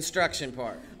handles the instruction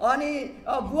part. अनि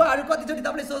बुवाहरु कतिचोटि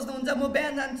तपाईले सोच्नुहुन्छ म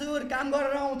बिहान जान्छु काम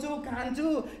गरेर आउँछु खान्छु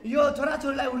यो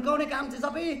छोराछोरीलाई हुर्काउने काम चाहिँ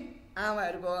सबै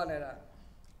आमाहरुको भनेर.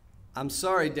 I'm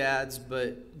sorry, dads,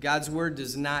 but God's word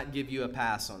does not give you a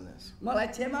pass on this. मलाई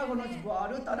क्षमा गर्नुहोस्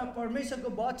बुवाहरु तर परमेश्वरको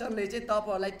वचनले चाहिँ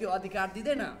तपाईहरुलाई त्यो अधिकार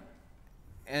दिदैन.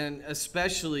 And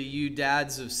especially you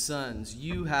dads of sons,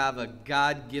 you have a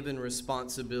God-given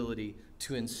responsibility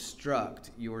to instruct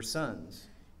your sons.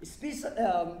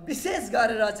 विशेष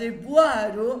गरेर चाहिँ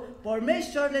बुवाहरु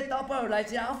परमेश्वरले तपाईहरुलाई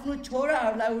चाहिँ आफ्नो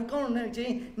छोराहरुलाई हुर्काउन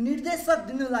चाहिँ निर्देशक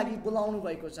दिनु लागि बोलाउनु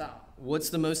भएको छ. What's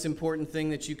the most important thing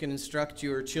that you can instruct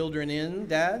your children in,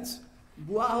 dads?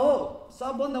 बुवा हो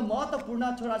सबभन्दा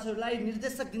महत्त्वपूर्ण छोराछोरीलाई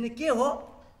निर्देशक दिने के हो?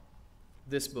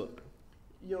 This book.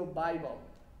 यो बाइबल,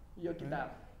 यो किताब.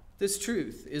 This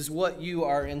truth is what you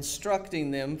are instructing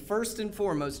them first and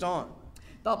foremost on.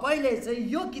 तपाईले चाहिँ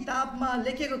यो किताबमा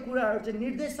लेखेको कुराहरु चाहिँ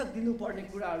निर्देशक दिनुपर्ने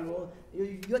कुराहरु हो.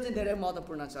 यो चाहिँ धेरै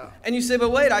महत्त्वपूर्ण छ. And you say,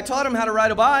 but wait, I taught him how to ride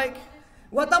a bike.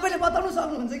 वा तपाईले बताउन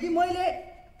सक्नुहुन्छ कि मैले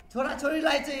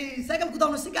छोराछोरीलाई चाहिँ साइकल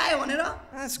कुदाउन सिकाए भनेर.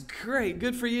 That's great.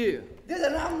 Good for you. त्यो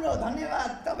चाहिँ राम्रो धन्यवाद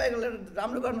तपाईले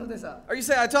राम्रो गर्नुहुँदैछ. Or you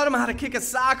say, I taught him how to kick a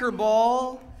soccer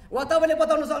ball. वा तपाईले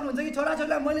बताउन सक्नुहुन्छ कि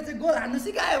छोराछोरीलाई मैले चाहिँ गोल हान्न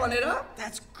सिकाए भनेर.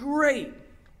 That's great.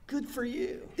 Good for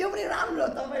you. त्यो पनि राम्रो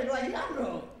तपाईहरुको लागि राम्रो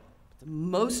हो. The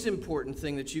most important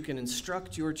thing that you can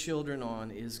instruct your children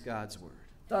on is God's word.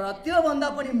 तर त्यो भन्दा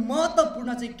पनि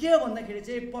महत्त्वपूर्ण चाहिँ के हो भन्दाखेरि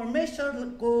चाहिँ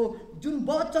परमेश्वरको जुन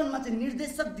वचनमा चाहिँ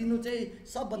निर्देशक दिनु चाहिँ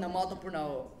सबभन्दा महत्त्वपूर्ण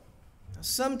हो.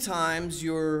 Sometimes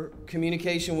your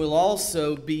communication will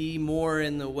also be more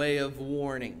in the way of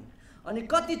warning. अनि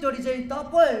कतिचोटि चाहिँ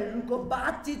तपाईहरुको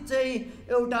बातचित चाहिँ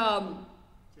एउटा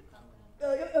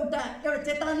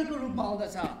चेतावनीको रूपमा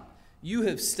आउँदछ. You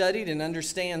have studied and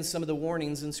understand some of the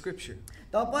warnings in Scripture.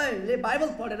 तपाईहरुले बाइबल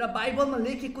पढेर बाइबलमा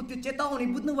लेखेको त्यो चेतावनी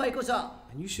बुझ्नु भएको छ.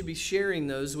 And you should be sharing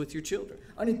those with your children.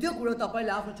 अनि त्यो कुरा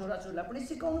तपाईले आफ्नो छोराछोरीलाई पनि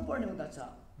सिकाउनु पर्ने हुँदछ.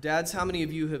 Dads, how many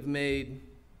of you have made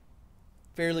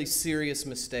fairly serious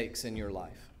mistakes in your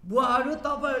life? बुवाहरू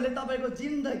तपाईँहरूले तपाईँको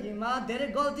जिन्दगीमा धेरै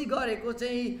गल्ती गरेको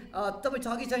चाहिँ तपाईँ छ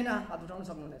कि छैन हात उठाउन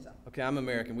सक्नुहुनेछ Okay, I'm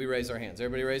American. We raise our hands.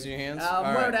 Everybody raising your hands? All म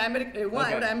right. उहाँ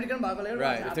Okay. एउटा अमेरिकन भएकोले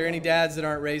Right. If there are any dads that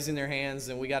aren't raising their hands,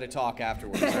 then we got to talk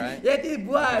afterwards, right? यदि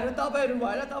बुवाहरू तपाईँहरू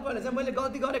भएर तपाईँहरूले चाहिँ मैले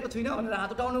गल्ती गरेको छुइनँ भनेर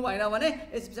हात उठाउनु भएन भने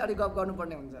यस पछाडि गफ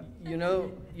गर्नुपर्ने हुन्छ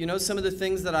You know some of the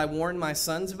things that I warned my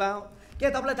sons about? के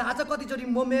तपाईँलाई थाहा छ कतिचोटि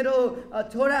म मेरो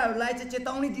छोराहरूलाई चाहिँ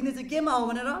चेतावनी दिने चाहिँ केमा हो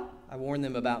भनेर I warned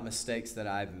them about mistakes that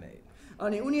I've made.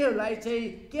 अनि उनीहरूलाई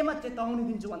चाहिँ केमा चेतावनी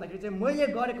दिन्छु भन्दाखेरि चाहिँ मैले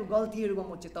गरेको गल्तीहरूमा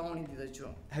म चेतावनी दिँदैछु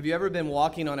Have you ever been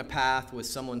walking on a path with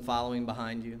someone following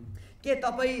behind you? के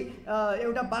तपाईँ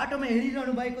एउटा बाटोमा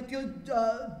हिँडिरहनु भएको त्यो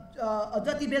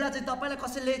जति बेला चाहिँ तपाईँलाई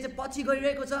कसैले चाहिँ पछि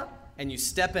गइरहेको छ And you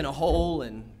step in a hole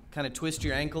and kind of twist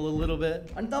your ankle a little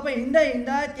bit? अनि तपाईँ हिँड्दा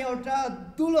हिँड्दा त्यो एउटा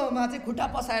दुलोमा चाहिँ खुट्टा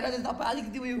पसाएर चाहिँ तपाईँ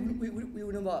अलिकति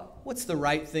हुनुभयो What's the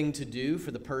right thing to do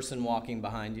for the person walking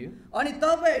behind you? अनि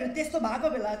तपाईँहरू त्यस्तो भएको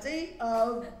बेला चाहिँ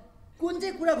कुन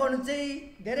चाहिँ कुरा गर्नु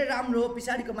चाहिँ धेरै राम्रो हो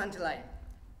पछाडिको मान्छेलाई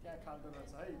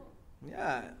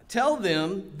Yeah, tell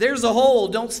them there's a hole,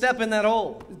 don't step in that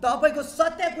hole. तपाईँको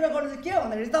सत्य कुरा गर्नु चाहिँ के हो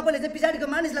भन्दाखेरि तपाईँले चाहिँ पछाडिको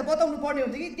मानिसलाई बताउनु पर्ने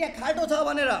हुन्छ कि त्यहाँ खाल्टो छ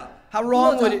भनेर How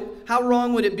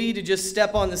wrong would it be to just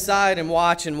step on the side and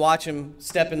watch him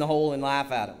step in the hole and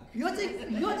laugh at him? यो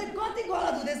चाहिँ कति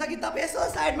गलत हुँदैछ कि तपाईँ यसो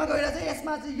साइडमा गएर चाहिँ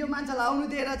यसमा चाहिँ यो मान्छेलाई आउनु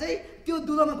दिएर चाहिँ त्यो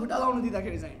दुलोमा खुट्टा लाउनु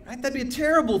दिँदाखेरि चाहिँ Right? That'd be a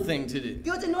terrible thing to do.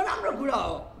 त्यो चाहिँ नराम्रो कुरा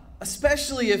हो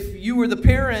Especially if you were the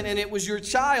parent and it was your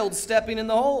child stepping in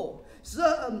the hole.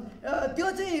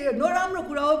 त्यो चाहिँ नराम्रो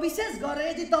कुरा हो विशेष गरेर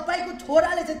यदि तपाईँको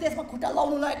छोराले चाहिँ त्यसमा खुट्टा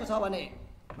लाउनु लागेको छ भने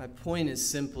My point is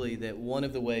simply that one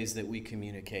of the ways that we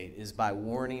communicate is by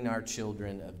warning our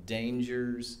children of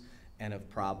dangers and of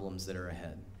problems that are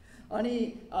ahead.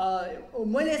 अनि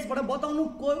मैले यसबाट बताउनु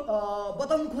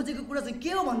खोजेको कुरा चाहिँ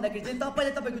के हो भन्दाखेरि चाहिँ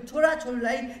तपाईँले तपाईँको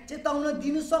छोराछोरीलाई चेताउन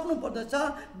दिनु सक्नुपर्दछ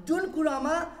जुन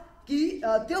कुरामा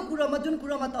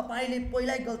तपाईँले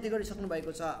पहिल्यै गल्ती गरिसक्नु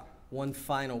भएको छ One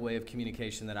final way of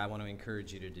communication that I want to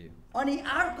encourage you to do. अनि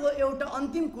अर्को एउटा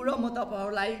अन्तिम कुरा म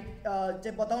तपाईहरुलाई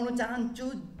चाहिँ बताउन चाहन्छु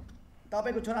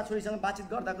तपाईको छोराछोरीसँग बातचित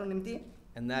गर्दाको निम्ति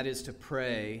And that is to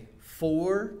pray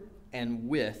for and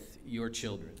with your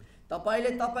children.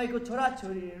 तपाईले तपाईको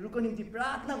छोराछोरीहरुको निम्ति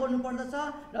प्रार्थना गर्नुपर्दछ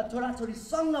र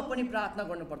छोराछोरीसँग पनि प्रार्थना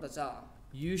गर्नुपर्दछ.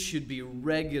 You should be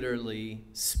regularly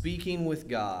speaking with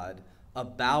God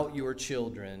about your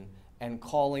children and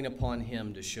calling upon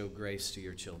Him to show grace to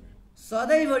your children.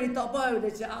 सधैँभरि तपाईहरुले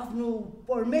चाहिँ आफ्नो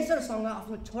परमेश्वरसँग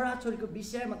आफ्नो छोराछोरीको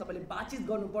विषयमा तपाईले बातचित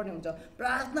गर्नुपर्ने हुन्छ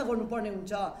प्रार्थना गर्नुपर्ने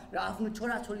हुन्छ र आफ्नो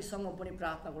छोराछोरीसँग पनि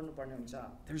प्रार्थना गर्नुपर्ने हुन्छ.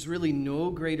 There's really no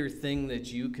greater thing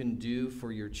that you can do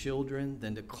for your children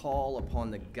than to call upon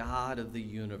the God of the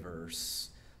universe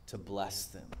to bless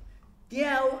them.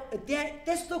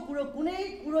 त्यस्तो कुरो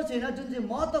कुनै कुरो छैन जुन चाहिँ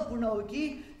महत्त्वपूर्ण हो कि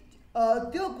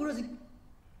त्यो कुरो चाहिँ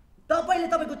तपाईले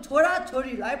तपाईको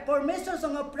छोराछोरीलाई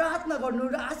परमेश्वरसँग प्रार्थना गर्नु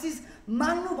र आशीष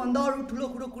माग्नु भन्दा अरु ठुलो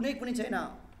कुरो कुनै पनि छैन.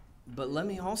 But let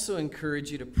me also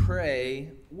encourage you to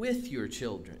pray with your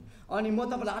children. अनि म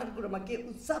तपाईलाई अर्को कुरामा के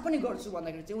उत्साह पनि गर्छु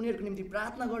भन्दाखेरि चाहिँ उनीहरुको निम्ति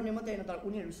प्रार्थना गर्ने मात्रै हैन तर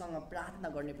उनीहरुसँग प्रार्थना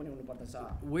गर्ने पनि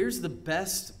हुनुपर्दछ. Where's the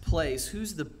best place?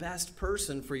 Who's the best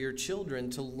person for your children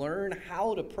to learn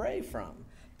how to pray from?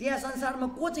 त्यहाँ संसारमा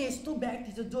को चाहिँ यस्तो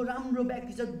व्यक्ति छ जो राम्रो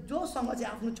व्यक्ति छ जोसँग चाहिँ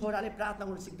आफ्नो छोराले प्रार्थना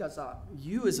गर्न सिक्दछ.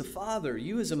 You as a father,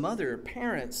 you as a mother,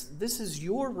 parents, this is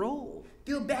your role.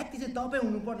 त्यो व्यक्ति चाहिँ तपाई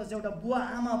हुनुपर्दछ एउटा बुवा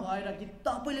आमा भएर कि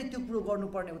तपाईले त्यो कुरो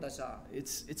गर्नुपर्ने हुँदछ.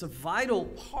 It's a vital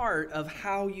part of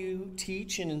how you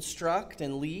teach and instruct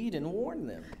and lead and warn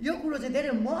them. यो कुरो चाहिँ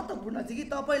धेरै महत्त्वपूर्ण छ कि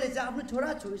तपाईले चाहिँ आफ्नो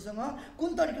छोराछोरीसँग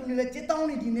कुन तरिकाले उनीलाई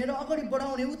चेतावनी दिने र अगाडि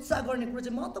बढाउने उत्साह गर्ने कुरो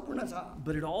चाहिँ महत्त्वपूर्ण छ.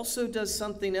 But it also does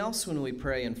something else when we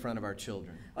pray in front of our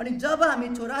children. अनि जब हामी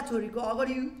छोराछोरीको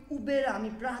अगाडि उभिएर हामी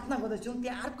प्रार्थना गर्दैछौँ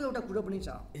त्यहाँ अर्को एउटा कुरो पनि छ.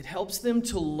 It helps them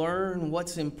to learn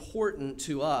what's important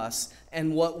to us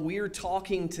and what we're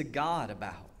talking to God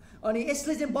about. अनि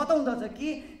यसले चाहिँ बताउँदछ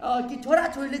कि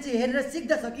छोराछोरीले चाहिँ हेरेर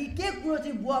सिक्दछ कि के कुरो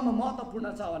चाहिँ बुवामा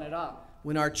महत्त्वपूर्ण छ भनेर.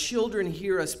 When our children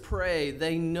hear us pray,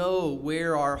 they know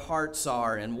where our hearts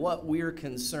are and what we're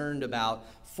concerned about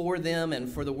for them and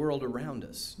for the world around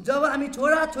us. जब हामी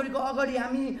छोराछोरीको अगाडि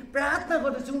हामी प्रार्थना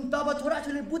गर्दछौँ तब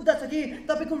छोराछोरीले बुझ्दछ कि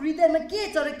तपाईको हृदयमा के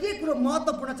छ र के कुरो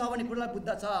महत्त्वपूर्ण छ भन्ने कुरालाई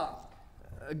बुझ्दछ.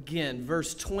 Again,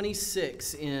 verse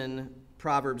 26 in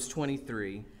Proverbs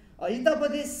 23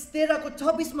 Hitopadesha 13 को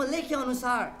 26 मा लेखे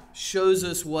अनुसार shows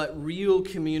us what real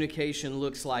communication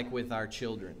looks like with our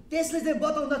children. त्यसले चाहिँ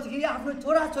बताउँदछ कि आफ्नो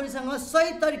छोराछोरीसँग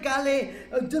सही तरिकाले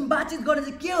जुन बातचित गर्ने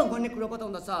चाहिँ के हो भन्ने कुरा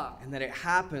बताउँदछ. And that it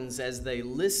happens as they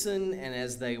listen and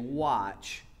as they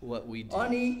watch what we do.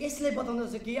 अनि यसले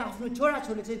बताउँदछ कि आफ्नो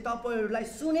छोराछोरीले चाहिँ तपाईहरूलाई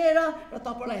सुनेर र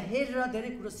तपाईलाई हेरेर धेरै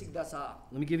कुरो सिक्दछ।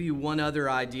 Let me give you one other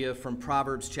idea from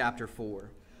Proverbs chapter 4.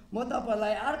 म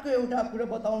तपाईलाई अर्को एउटा कुरो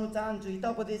बताउन चाहन्छु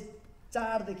हितोपदेश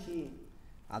 4 देखि।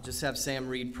 I'll just have Sam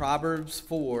read Proverbs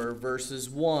 4 verses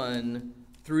 1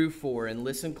 through 4 and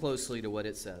listen closely to what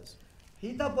it says.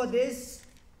 Hitopadesha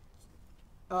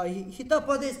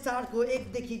 4 को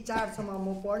 1 देखि 4 सम्म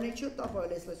म पढ्ने छु,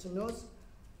 तपाईहरुले यसलाई सुन्नुहोस्।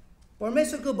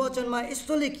 परमेश्वरको वचनमा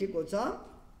यस्तो लेखिएको छ,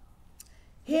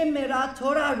 हे मेरा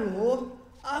छोराहरू हो,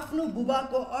 आफ्नो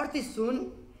बुबाको अर्थी सुन,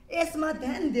 यसमा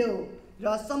ध्यान देऊ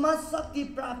र समाज शक्ति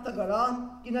प्राप्त गर,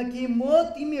 किनकि म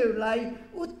तिमीहरूलाई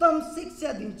उत्तम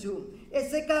शिक्षा दिन्छु।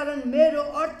 यसैकारण मेरो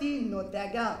अर्थी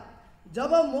नत्याग।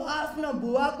 जब म आफ्नो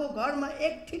बुवाको घरमा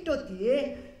एक ठिटो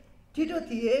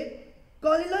थिए,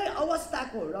 कलिलै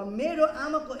अवस्थाको र मेरो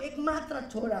आमाको एकमात्र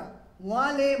छोरा,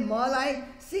 उहाँले मलाई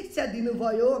शिक्षा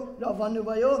दिनुभयो र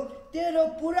भन्नुभयो, तेरो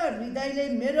पुरा हृदयले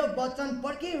मेरो वचन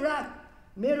पर्खिराख,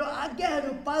 मेरो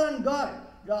आज्ञाहरू पालन गर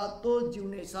र तँ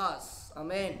जिउनेछस्।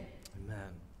 आमेन।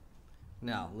 Amen.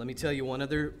 Now, let me tell you one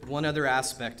other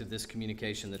aspect of this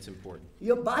communication that's important.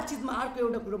 यो बातचितमा अर्को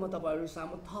एउटा कुरो म तपाईहरु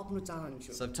सामु थप्न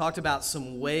चाहन्छु। So I've talked about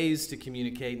some ways to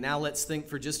communicate. Now let's think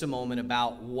for just a moment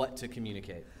about what to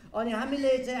communicate. अनि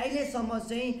हामीले चाहिँ अहिलेसम्म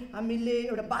चाहिँ हामीले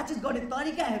एउटा बातचित गर्ने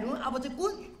तरिका हेरौँ, अब चाहिँ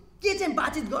कुन के चाहिँ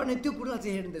बातचित गर्ने त्यो कुरालाई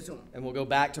चाहिँ हेर्दैछौँ। And we'll go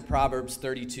back to Proverbs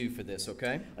 32 for this,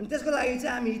 okay? अनि त्यसको लागि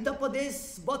चाहिँ हामी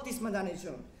हितोपदेश 32 मा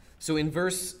जानेछौँ। So in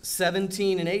verse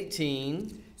 17 and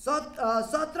 18,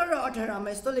 17 र 18 मा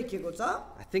यस्तो लेखिएको छ,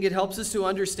 I think it helps us to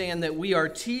understand that we are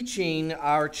teaching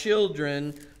our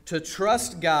children to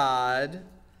trust God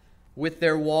with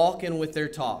their walk and with their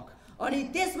talk.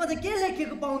 अनि त्यसमा चाहिँ के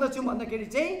लेखेको पाउँदछु भन्दाखेरि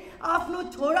चाहिँ आफ्नो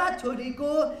छोराछोरीको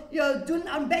यो जुन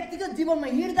व्यक्तिगत जीवनमा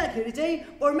हिँड्दाखेरि चाहिँ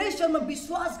परमेश्वरमा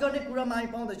विश्वास गर्ने कुरामा हामी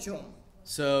पाउँदछौँ।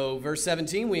 So verse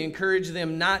 17, we encourage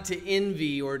them not to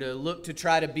envy or to look to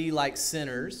try to be like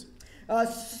sinners.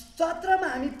 17 मा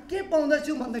हामी के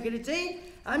पाउँदछौँ भन्दाखेरि चाहिँ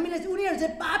हामीले चाहिँ उनीहरू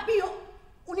चाहिँ पापी हो,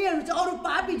 उनीहरू चाहिँ अरू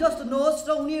पापी जस्तो नहोस्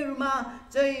र उनीहरूमा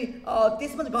चाहिँ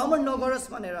त्यसमा घमण्ड नगरोस्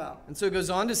भनेर। And so it goes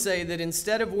on to say that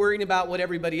instead of worrying about what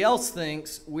everybody else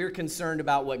thinks, we're concerned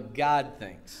about what God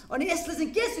thinks. अनि यसले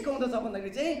चाहिँ के सिकाउँदछ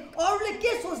भन्दाखेरि चाहिँ अरूले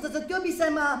के सोच्दछ त्यो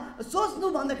विषयमा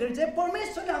सोच्नु भन्दाखेरि चाहिँ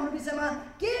परमेश्वरले हाम्रो विषयमा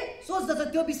के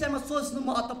सोच्दछ त्यो विषयमा सोच्नु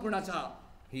महत्त्वपूर्ण छ।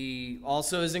 He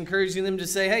also is encouraging them to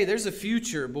say, hey, there's a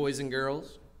future, boys and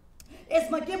girls.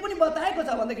 यसमा के पनि बताएको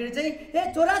छ भन्दाखेरि चाहिँ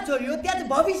हे छोराछोरी हो, त्यहाँ चाहिँ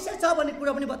भविष्य छ भन्ने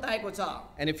कुरा पनि बताएको छ।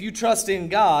 And if you trust in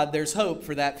God, there's hope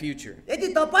for that future.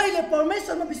 यदि तपाईले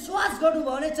परमेश्वरमा विश्वास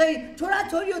गर्नुभयो भने चाहिँ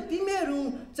छोराछोरी हो,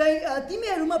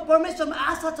 तिमीहरूमा परमेश्वरमा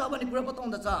आशा छ भन्ने कुरा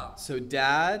बताउँदछ। So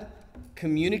dad,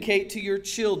 communicate to your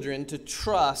children to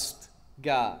trust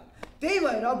God. त्यही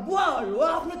भएर बुवाहरू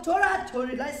आफ्नो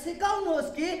छोराछोरीलाई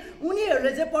सिकाउनुहोस् कि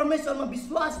उनीहरूले चाहिँ परमेश्वरमा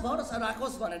विश्वास भरोसा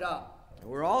राखोस् भनेर।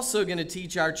 We're also going to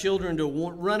teach our children to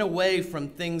run away from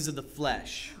things of the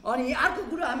flesh. अनि अर्को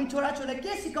कुरा हामी छोराछोरीलाई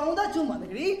के सिकाउँदछौँ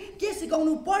भन्दाखेरि के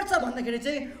सिकाउनु पर्छ भन्दाखेरि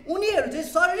चाहिँ उनीहरू चाहिँ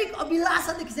शारीरिक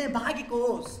अभिलाषादेखि चाहिँ भागेको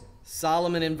होस्।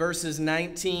 Solomon in verses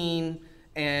 19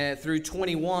 through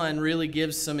 21 really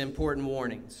gives some important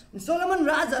warnings. Solomon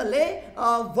राजाले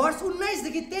वर्ष 19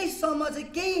 देखि 23 सम्म चाहिँ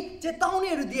केही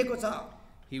चेतावनीहरू दिएको छ।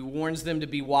 He warns them to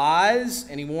be wise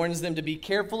and he warns them to be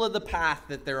careful of the path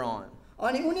that they're on.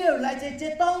 अनि उनीहरूलाई चाहिँ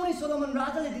चेतावनी सोलोमन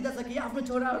राजाले दिँदछ कि आफ्नो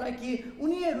छोराहरूलाई कि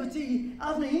उनीहरू चाहिँ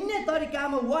आफ्नो हिँड्ने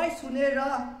तरिकामा वाइस हुने र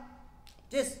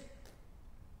त्यस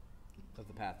Of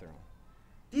the path they're on.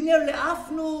 तिनीहरूले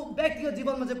आफ्नो व्यक्तिगत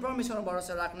जीवनमा चाहिँ परमेश्वरमा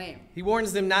भरोसा राख्ने। He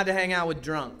warns them not to hang out with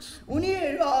drunks.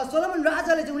 उनीहरू सोलोमन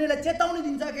राजाले चाहिँ उनीहरूलाई चेतावनी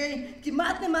दिन्छ कि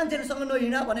मात्ने मान्छेहरूसँग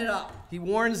नहिँड भनेर। He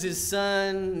warns his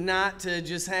son not to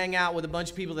just hang out with a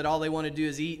bunch of people that all they want to do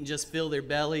is eat and just fill their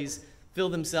bellies, fill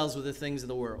themselves with the things of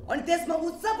the world. अनि त्यसमा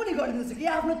उत्साह पनि गरिदिन्छ कि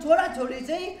आफ्नो छोराछोरी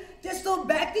चाहिँ त्यस्तो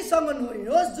व्यक्तिसँग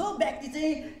नहिँडोस् जो व्यक्ति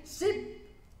चाहिँ सिर्फ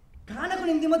खानको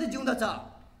निम्ति मात्रै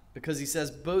जिउँदछ। Because he says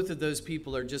both of those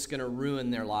people are just going to ruin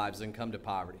their lives and come to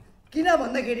poverty. किन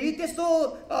भन्दाखेरि त्यस्तो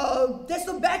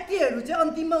व्यक्तिहरू चाहिँ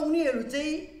अन्तिममा उनीहरू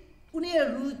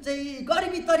चाहिँ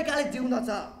गरिबी तरिकाले जिउँदछ।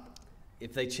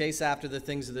 If they chase after the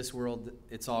things of this world,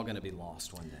 it's all going to be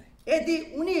lost one day.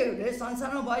 यदि उनीहरूले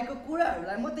संसारमा भएको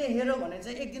कुराहरूलाई मात्रै हेर्यो भने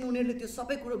चाहिँ एक दिन उनीहरूले त्यो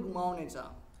सबै कुरो गुमाउनेछ।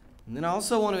 And then I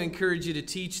also want to encourage you to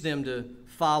teach them to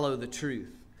follow the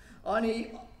truth.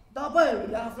 अनि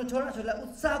तपाईहरुले आफ्नो छोराछोरीलाई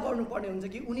उत्साह गर्नुपर्ने हुन्छ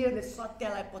कि उनीहरूले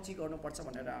सत्यलाई पछि गर्नुपर्छ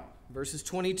भनेर। Verses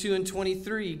 22 and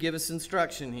 23 give us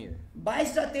instruction here.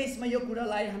 22 र 23 मा यो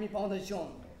कुरालाई हामी पाउँदैछौँ।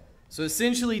 So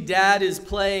essentially, dad is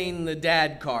playing the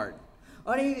dad card.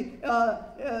 अनि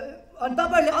अनि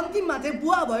तपाईहरुले अन्तिममा चाहिँ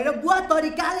बुवा भएर बुवा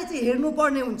तरिकाले चाहिँ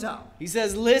हेर्नुपर्ने हुन्छ He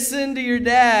says, listen to your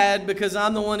dad because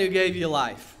I'm the one who gave you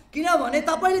life. किनभने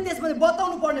तपाईले त्यसमा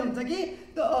बताउनु पर्ने हुन्छ कि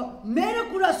मेरो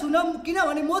कुरा सुन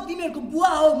किनभने म तिमीहरुको बुवा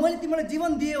हो मैले तिमीलाई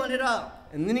जीवन दिए भनेर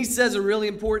And then he says a really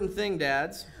important thing,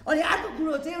 dads. अनि अर्को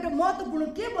कुरो चाहिँ एउटा महत्त्वपूर्ण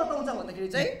के बताउँछ भन्दाखेरि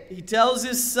चाहिँ He tells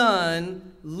his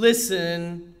son,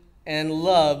 listen and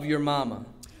love your mama.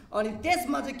 अनि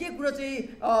त्यसमा चाहिँ के कुरो चाहिँ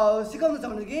सिकाउँछ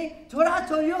भने कि छोरा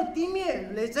छोरी हो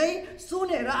तिमीहरुले चाहिँ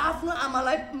सुनेर आफ्नो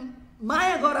आमालाई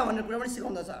माया गर भन्ने कुरा पनि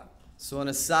सिकाउँदछ So on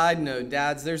a side note,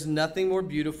 dads, there's nothing more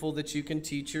beautiful that you can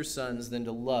teach your sons than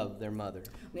to love their mother.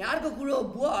 अनि अर्को कुरो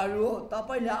बुवाहरु हो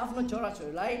तपाईले आफ्नो छोरा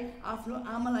छोरीलाई आफ्नो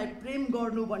आमालाई प्रेम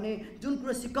गर्नु भन्ने जुन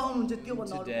कुरा सिकाउनुहुन्छ त्यो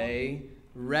भन्दा Today,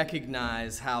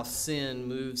 recognize how sin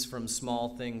moves from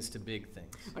small things to big things.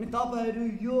 अनि तपाईहरु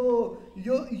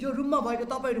यो रुममा भएको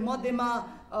तपाईहरु मध्येमा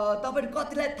तपाईहरु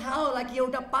कतिलाई थाहा होला कि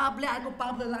एउटा पापले अर्को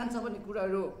पापलाई लान्छ भन्ने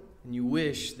कुराहरु And you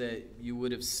wish that you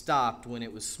would have stopped when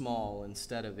it was small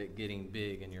instead of it getting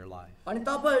big in your life. अनि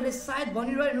तपाईहरुले सायद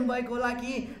भनिरहनु भएको होला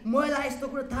कि मलाई यस्तो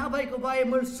कुरा थाहा भएको भए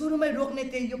म सुरुमै रोक्ने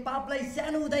थिए यो पापलाई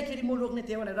सानो हुँदाखेरि म रोक्ने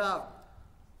थिए भनेर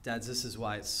Dads, this is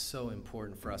why it's so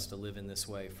important for us to live in this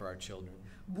way for our children.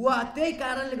 बुवा त्यही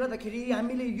कारणले गर्दाखेरि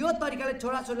हामीले यो तरिकाले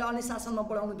छोराछोरीलाई अनुशासनमा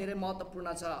बढाउनु धेरै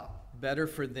महत्त्वपूर्ण छ Better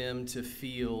for them to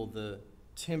feel the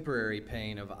temporary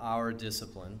pain of our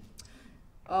discipline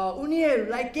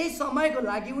उनीहरुलाई केही समयको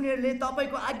लागि उनीहरुले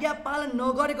तपाईको आज्ञा पालन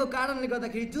नगरेको कारणले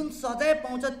गर्दाखेरि जुन सजाय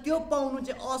पाउँछ त्यो पाउनु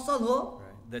चाहिँ असल हो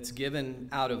that's given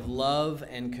out of love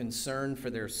and concern for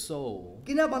their soul.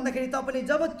 किन भन्दाखेरि तपाईले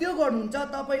जब त्यो गर्नुहुन्छ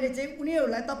तपाईले चाहिँ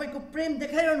उनीहरुलाई तपाईको प्रेम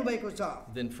देखाइरहनु भएको छ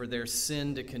Then for their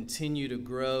sin to continue to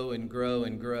grow and grow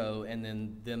and grow and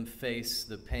then them face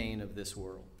the pain of this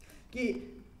world. कि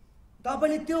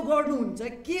तपाईले त्यो गर्नुहुन्छ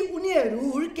कि उनीहरु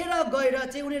हुर्केर गएर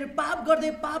चाहिँ उनीहरु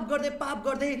पाप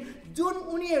गर्दै जुन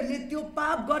उनीहरुले त्यो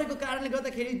पाप गरेको कारणले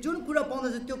गर्दाखेरि जुन कुरा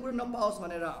पाउँदछ त्यो कुरा नपाओस्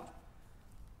भनेर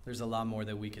There's a lot more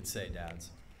that we could say, dads.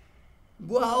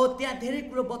 बुवा हो त्यहाँ धेरै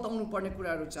कुरा बताउनु पर्ने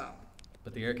कुराहरु छ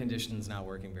But the air conditioning's not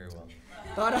working very well.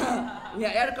 तर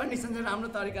यहाँ एयर कन्डिसन चाहिँ राम्रो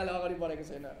तरिकाले अगाडि बढेको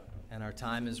छैन And our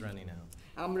time is running out.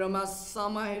 हाम्रोमा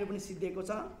समयहरु पनि सिद्धिएको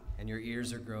छ And your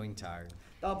ears are growing tired.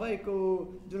 तपाईको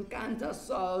जुन कान छ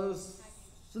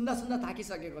सुन्दा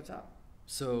थाकिसकेको छ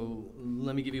So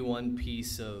let me give you one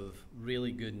piece of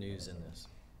really good news in this.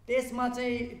 त्यसमा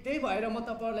चाहिँ त्यही भएर म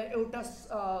तपाईहरुलाई एउटा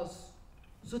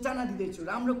सूचना दिदैछु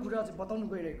राम्रो कुरा चाहिँ बताउन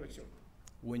गइरहेको छु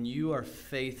When you are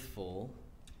faithful,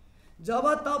 जब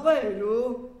तपाईहरु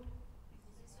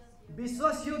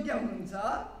विश्वासयोग्य हुनुहुन्छ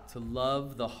to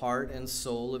love the heart and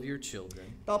soul of your children,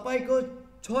 तपाईको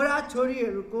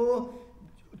छोराछोरीहरुको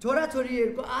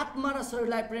आत्मा र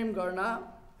शरीरलाई प्रेम गर्न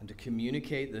and to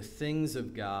communicate the things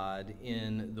of God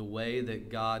in the way that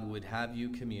God would have you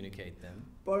communicate them,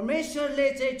 परमेश्वरले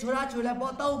चाहिँ छोराछोरीलाई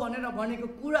बताऊ भनेर भनेको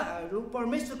कुराहरु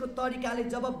परमेश्वरको तरिकाले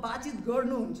जब बातचित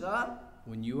गर्नुहुन्छ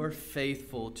when you are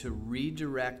faithful to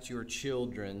redirect your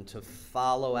children to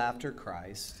follow after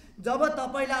Christ, जब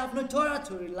तपाईले आफ्नो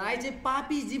छोराछोरीलाई चाहिँ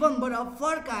पापी जीवनबाट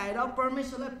फर्काएर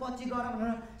परमेश्वरलाई पछि गर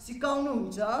भनेर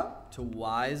सिकाउनुहुन्छ to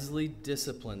wisely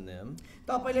discipline them,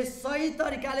 तपाईले सही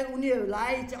तरिकाले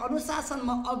उनीहरुलाई चाहिँ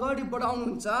अनुशासनमा अगाडि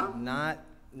बढाउनुहुन्छ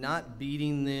not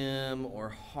beating them or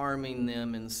harming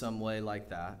them in some way like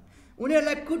that.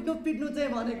 उनीहरुलाई कुट्नु पिट्नु चाहिँ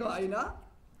भनेको हैन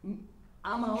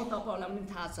आमा हो तपाईहरुलाई पनि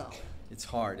थाहा छ It's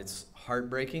hard. It's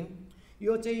heartbreaking.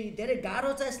 यो चाहिँ धेरै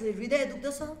गाह्रो छ यसले हृदय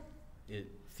दुख्दछ It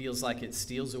feels like it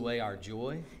steals away our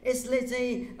joy. यसले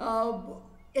चाहिँ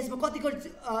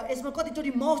यसमा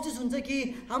कतिचोटि महसुस हुन्छ कि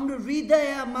हाम्रो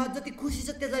हृदयमा जति खुसी छ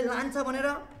त्यसलाई लान्छ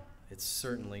भनेर It's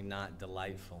certainly not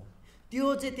delightful.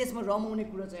 त्यो चाहिँ त्यसमा रमाउने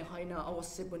कुरा चाहिँ हैन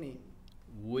अवश्य पनि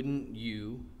Wouldn't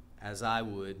you, as I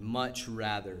would, much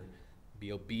rather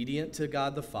be obedient to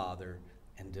God the Father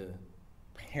and to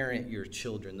parent your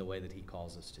children the way that He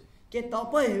calls us to? के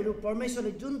तपाईहरु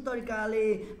परमेश्वरले जुन तरिकाले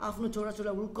आफ्नो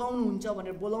छोराछोरीलाई हुर्काउनुहुन्छ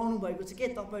भनेर बोलाउनु भएको छ के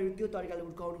तपाईहरु त्यो तरिकाले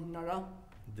हुर्काउनुहुन्न र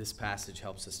This passage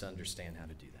helps us to understand how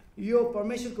to do that. यो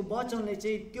परमेश्वरको वचनले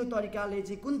चाहिँ त्यो तरिकाले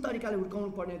चाहिँ कुन तरिकाले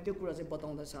हुर्काउनु पर्ने त्यो कुरा चाहिँ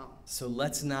बताउँदछ So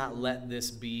let's not let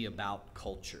this be about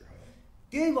culture.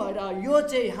 त्यही भएर यो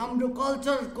चाहिँ हाम्रो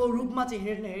कल्चरको रूपमा चाहिँ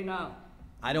हेर्ने हैन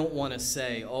I don't want to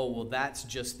say, oh, well, that's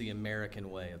just the American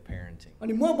way of parenting.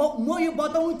 अनि म यो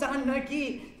बताउन चाहन्न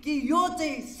कि यो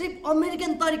चाहिँ सिर्फ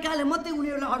अमेरिकन तरिकाले मात्रै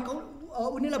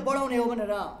उनीहरुलाई बढाउने हो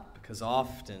भनेर Because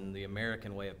often the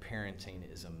American way of parenting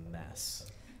is a mess.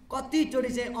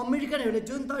 कतिचोटि चाहिँ अमेरिकनहरुले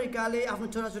जुन तरिकाले आफ्नो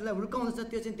छोराछोरीलाई हुर्काउँछ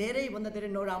त्यो चाहिँ धेरै भन्दा धेरै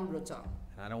नराम्रो छ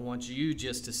I don't want you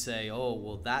just to say, oh,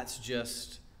 well, that's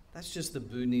just the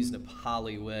Buddhist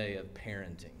Nepali way of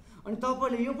parenting. अनि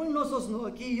तपाईँले यो पनि नसोच्नु हो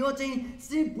कि यो चाहिँ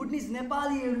सिर्फ बुटनिस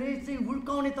नेपालीहरूले चाहिँ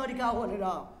हुर्काउने तरिका हो भनेर।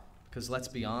 Because let's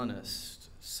be honest,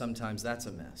 sometimes that's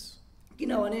a mess.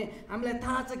 किनभने हामीलाई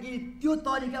थाहा छ कि त्यो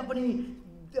तरिका पनि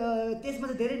त्यसमा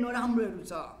चाहिँ धेरै नराम्रोहरू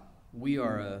छ। We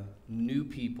are a new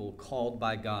people called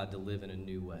by God to live in a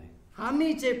new way.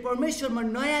 हामी चाहिँ परमेश्वरमा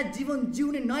नयाँ जीवन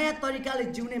जिउने नयाँ तरिकाले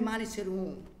जिउने मानिसहरू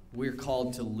हौँ। We're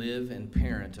called to live and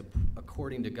parent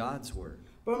according to God's word.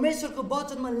 परमेश्वरको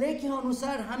वचनमा लेखेको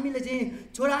अनुसार हामीले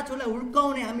चाहिँ छोराछोरीलाई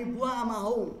हुर्काउने हामी बुवा आमा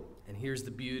हौ। And here's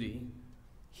the beauty.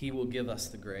 He will give us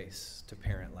the grace to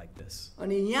parent like this.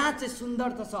 अनि यहाँ चाहिँ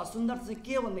सुन्दरता छ। सुन्दरता चाहिँ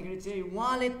के भन्दाखेरि चाहिँ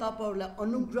उहाँले तपाईहरुलाई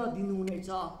अनुग्रह दिनुहुनेछ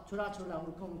छोराछोरीलाई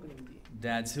हुर्काउनको निम्ति।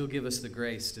 Dads, he'll give us the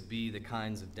grace to be the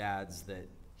kinds of dads that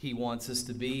he wants us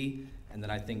to be and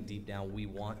that I think deep down we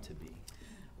want to be.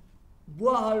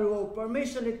 बुवाहरू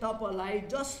परमेश्वरले तपाईलाई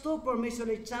जस्तो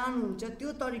परमेश्वरले चाहनुहुन्छ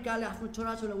त्यो तरिकाले आफ्नो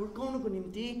छोराछोरीलाई हुर्काउनको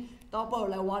निम्ति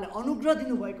तपाईहरुलाई उहाँले अनुग्रह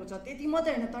दिनुभएको छ। त्यति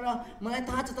मात्रै हैन तर मलाई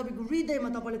थाहा छ तपाईको हृदयमा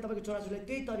तपाईले तपाईको छोराछोरीलाई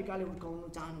त्यही तरिकाले हुर्काउन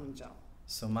चाहनुहुन्छ।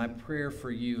 So my prayer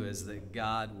for you is that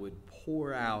God would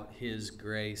pour out his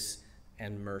grace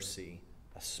and mercy,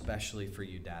 especially for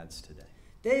you dads today.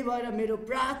 त्यही भएर मेरो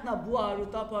प्रार्थना बुवाहरू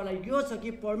तपाईहरुलाई यो छ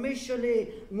कि परमेश्वरले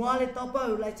उहाँले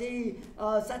तपाईहरुलाई चाहिँ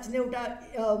साच्चै एउटा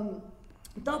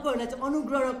तपाईहरुलाई चाहिँ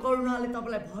अनुग्रह र करुणाले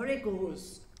तपाईलाई भरेको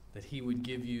होस्। That he would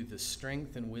give you the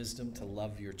strength and wisdom to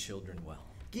love your children well.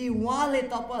 कि उहाँले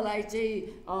तपाईलाई चाहिँ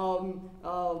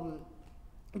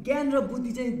ज्ञान र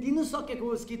बुद्धि चाहिँ दिनु सकेको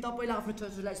होस् कि तपाईले आफ्नो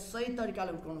छोराछोरीलाई सही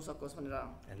तरिकाले हुर्काउन सकोस् भनेर।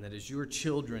 And that as your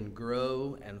children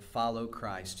grow and follow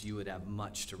Christ, you would have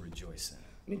much to rejoice in.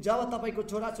 अनि जब तपाईको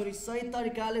छोराछोरी सही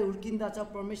तरिकाले हुर्किँदछ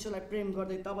परमेश्वरलाई प्रेम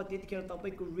गर्दै तब त्यतिखेर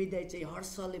तपाईको हृदय चाहिँ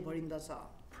हर्षले भरिन्दछ।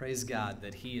 Praise God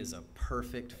that he is a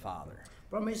perfect father.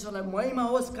 परमेश्वरलाई महिमा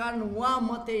होस् कारण उहाँ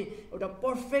मात्रै एउटा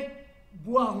पर्फेक्ट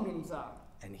बुवा हुनुहुन्छ।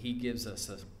 And he gives us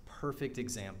a perfect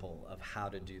example of how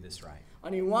to do this right.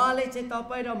 अनि उहाँले चाहिँ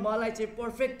तपाई र मलाई चाहिँ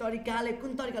पर्फेक्ट तरिकाले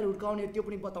कुन तरिकाले हुर्काउने त्यो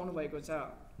पनि बताउनु भएको छ।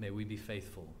 May we be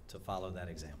faithful to follow that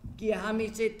example. कि हामी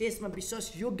चाहिँ त्यसमा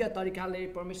विश्वास योग्य तरिकाले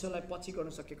परमेश्वरलाई पछि गर्न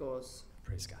सकेको होस्।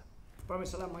 Praise God.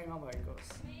 परमेश्वरलाई महिमा भएको होस्।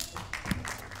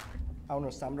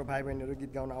 आउनुहोस् हाम्रो भाइ बहिनीहरू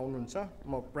गीत गाउन आउनुहुन्छ।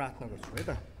 म प्रार्थना गर्छु है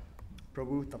त।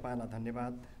 प्रभु तपाईलाई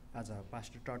धन्यवाद आज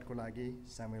पास्टर टडको लागि,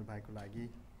 सामुएल भाइको लागि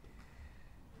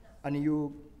अनि यो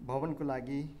भवनको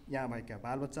लागि, यहाँ भएका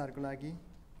बालबच्चाहरूको लागि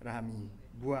र हामी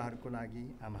बुवाहरूको लागि,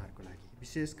 आमाहरूको लागि,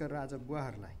 विशेष गरेर आज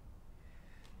बुवाहरूलाई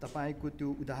तपाईको त्यो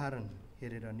उदाहरण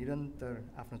हेरेर निरन्तर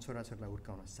आफ्नो छोराछोरीलाई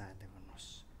हुर्काउन सहायता गर्नुहोस्।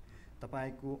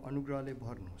 तपाईको अनुग्रहले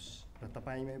भर्नुहोस् र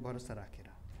तपाईमै भरोसा राखेर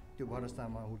त्यो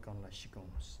भरोसामा हुर्काउनलाई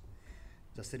सिकाउनुहोस्।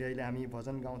 जसरी अहिले हामी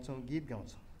भजन गाउँछौँ, गीत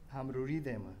गाउँछौँ, हाम्रो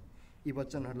हृदयमा यी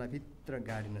वचनहरूलाई भित्र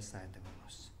गाडिन सहायता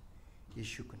गर्नुहोस्।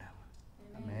 येशूको नाममा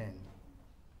आमेन।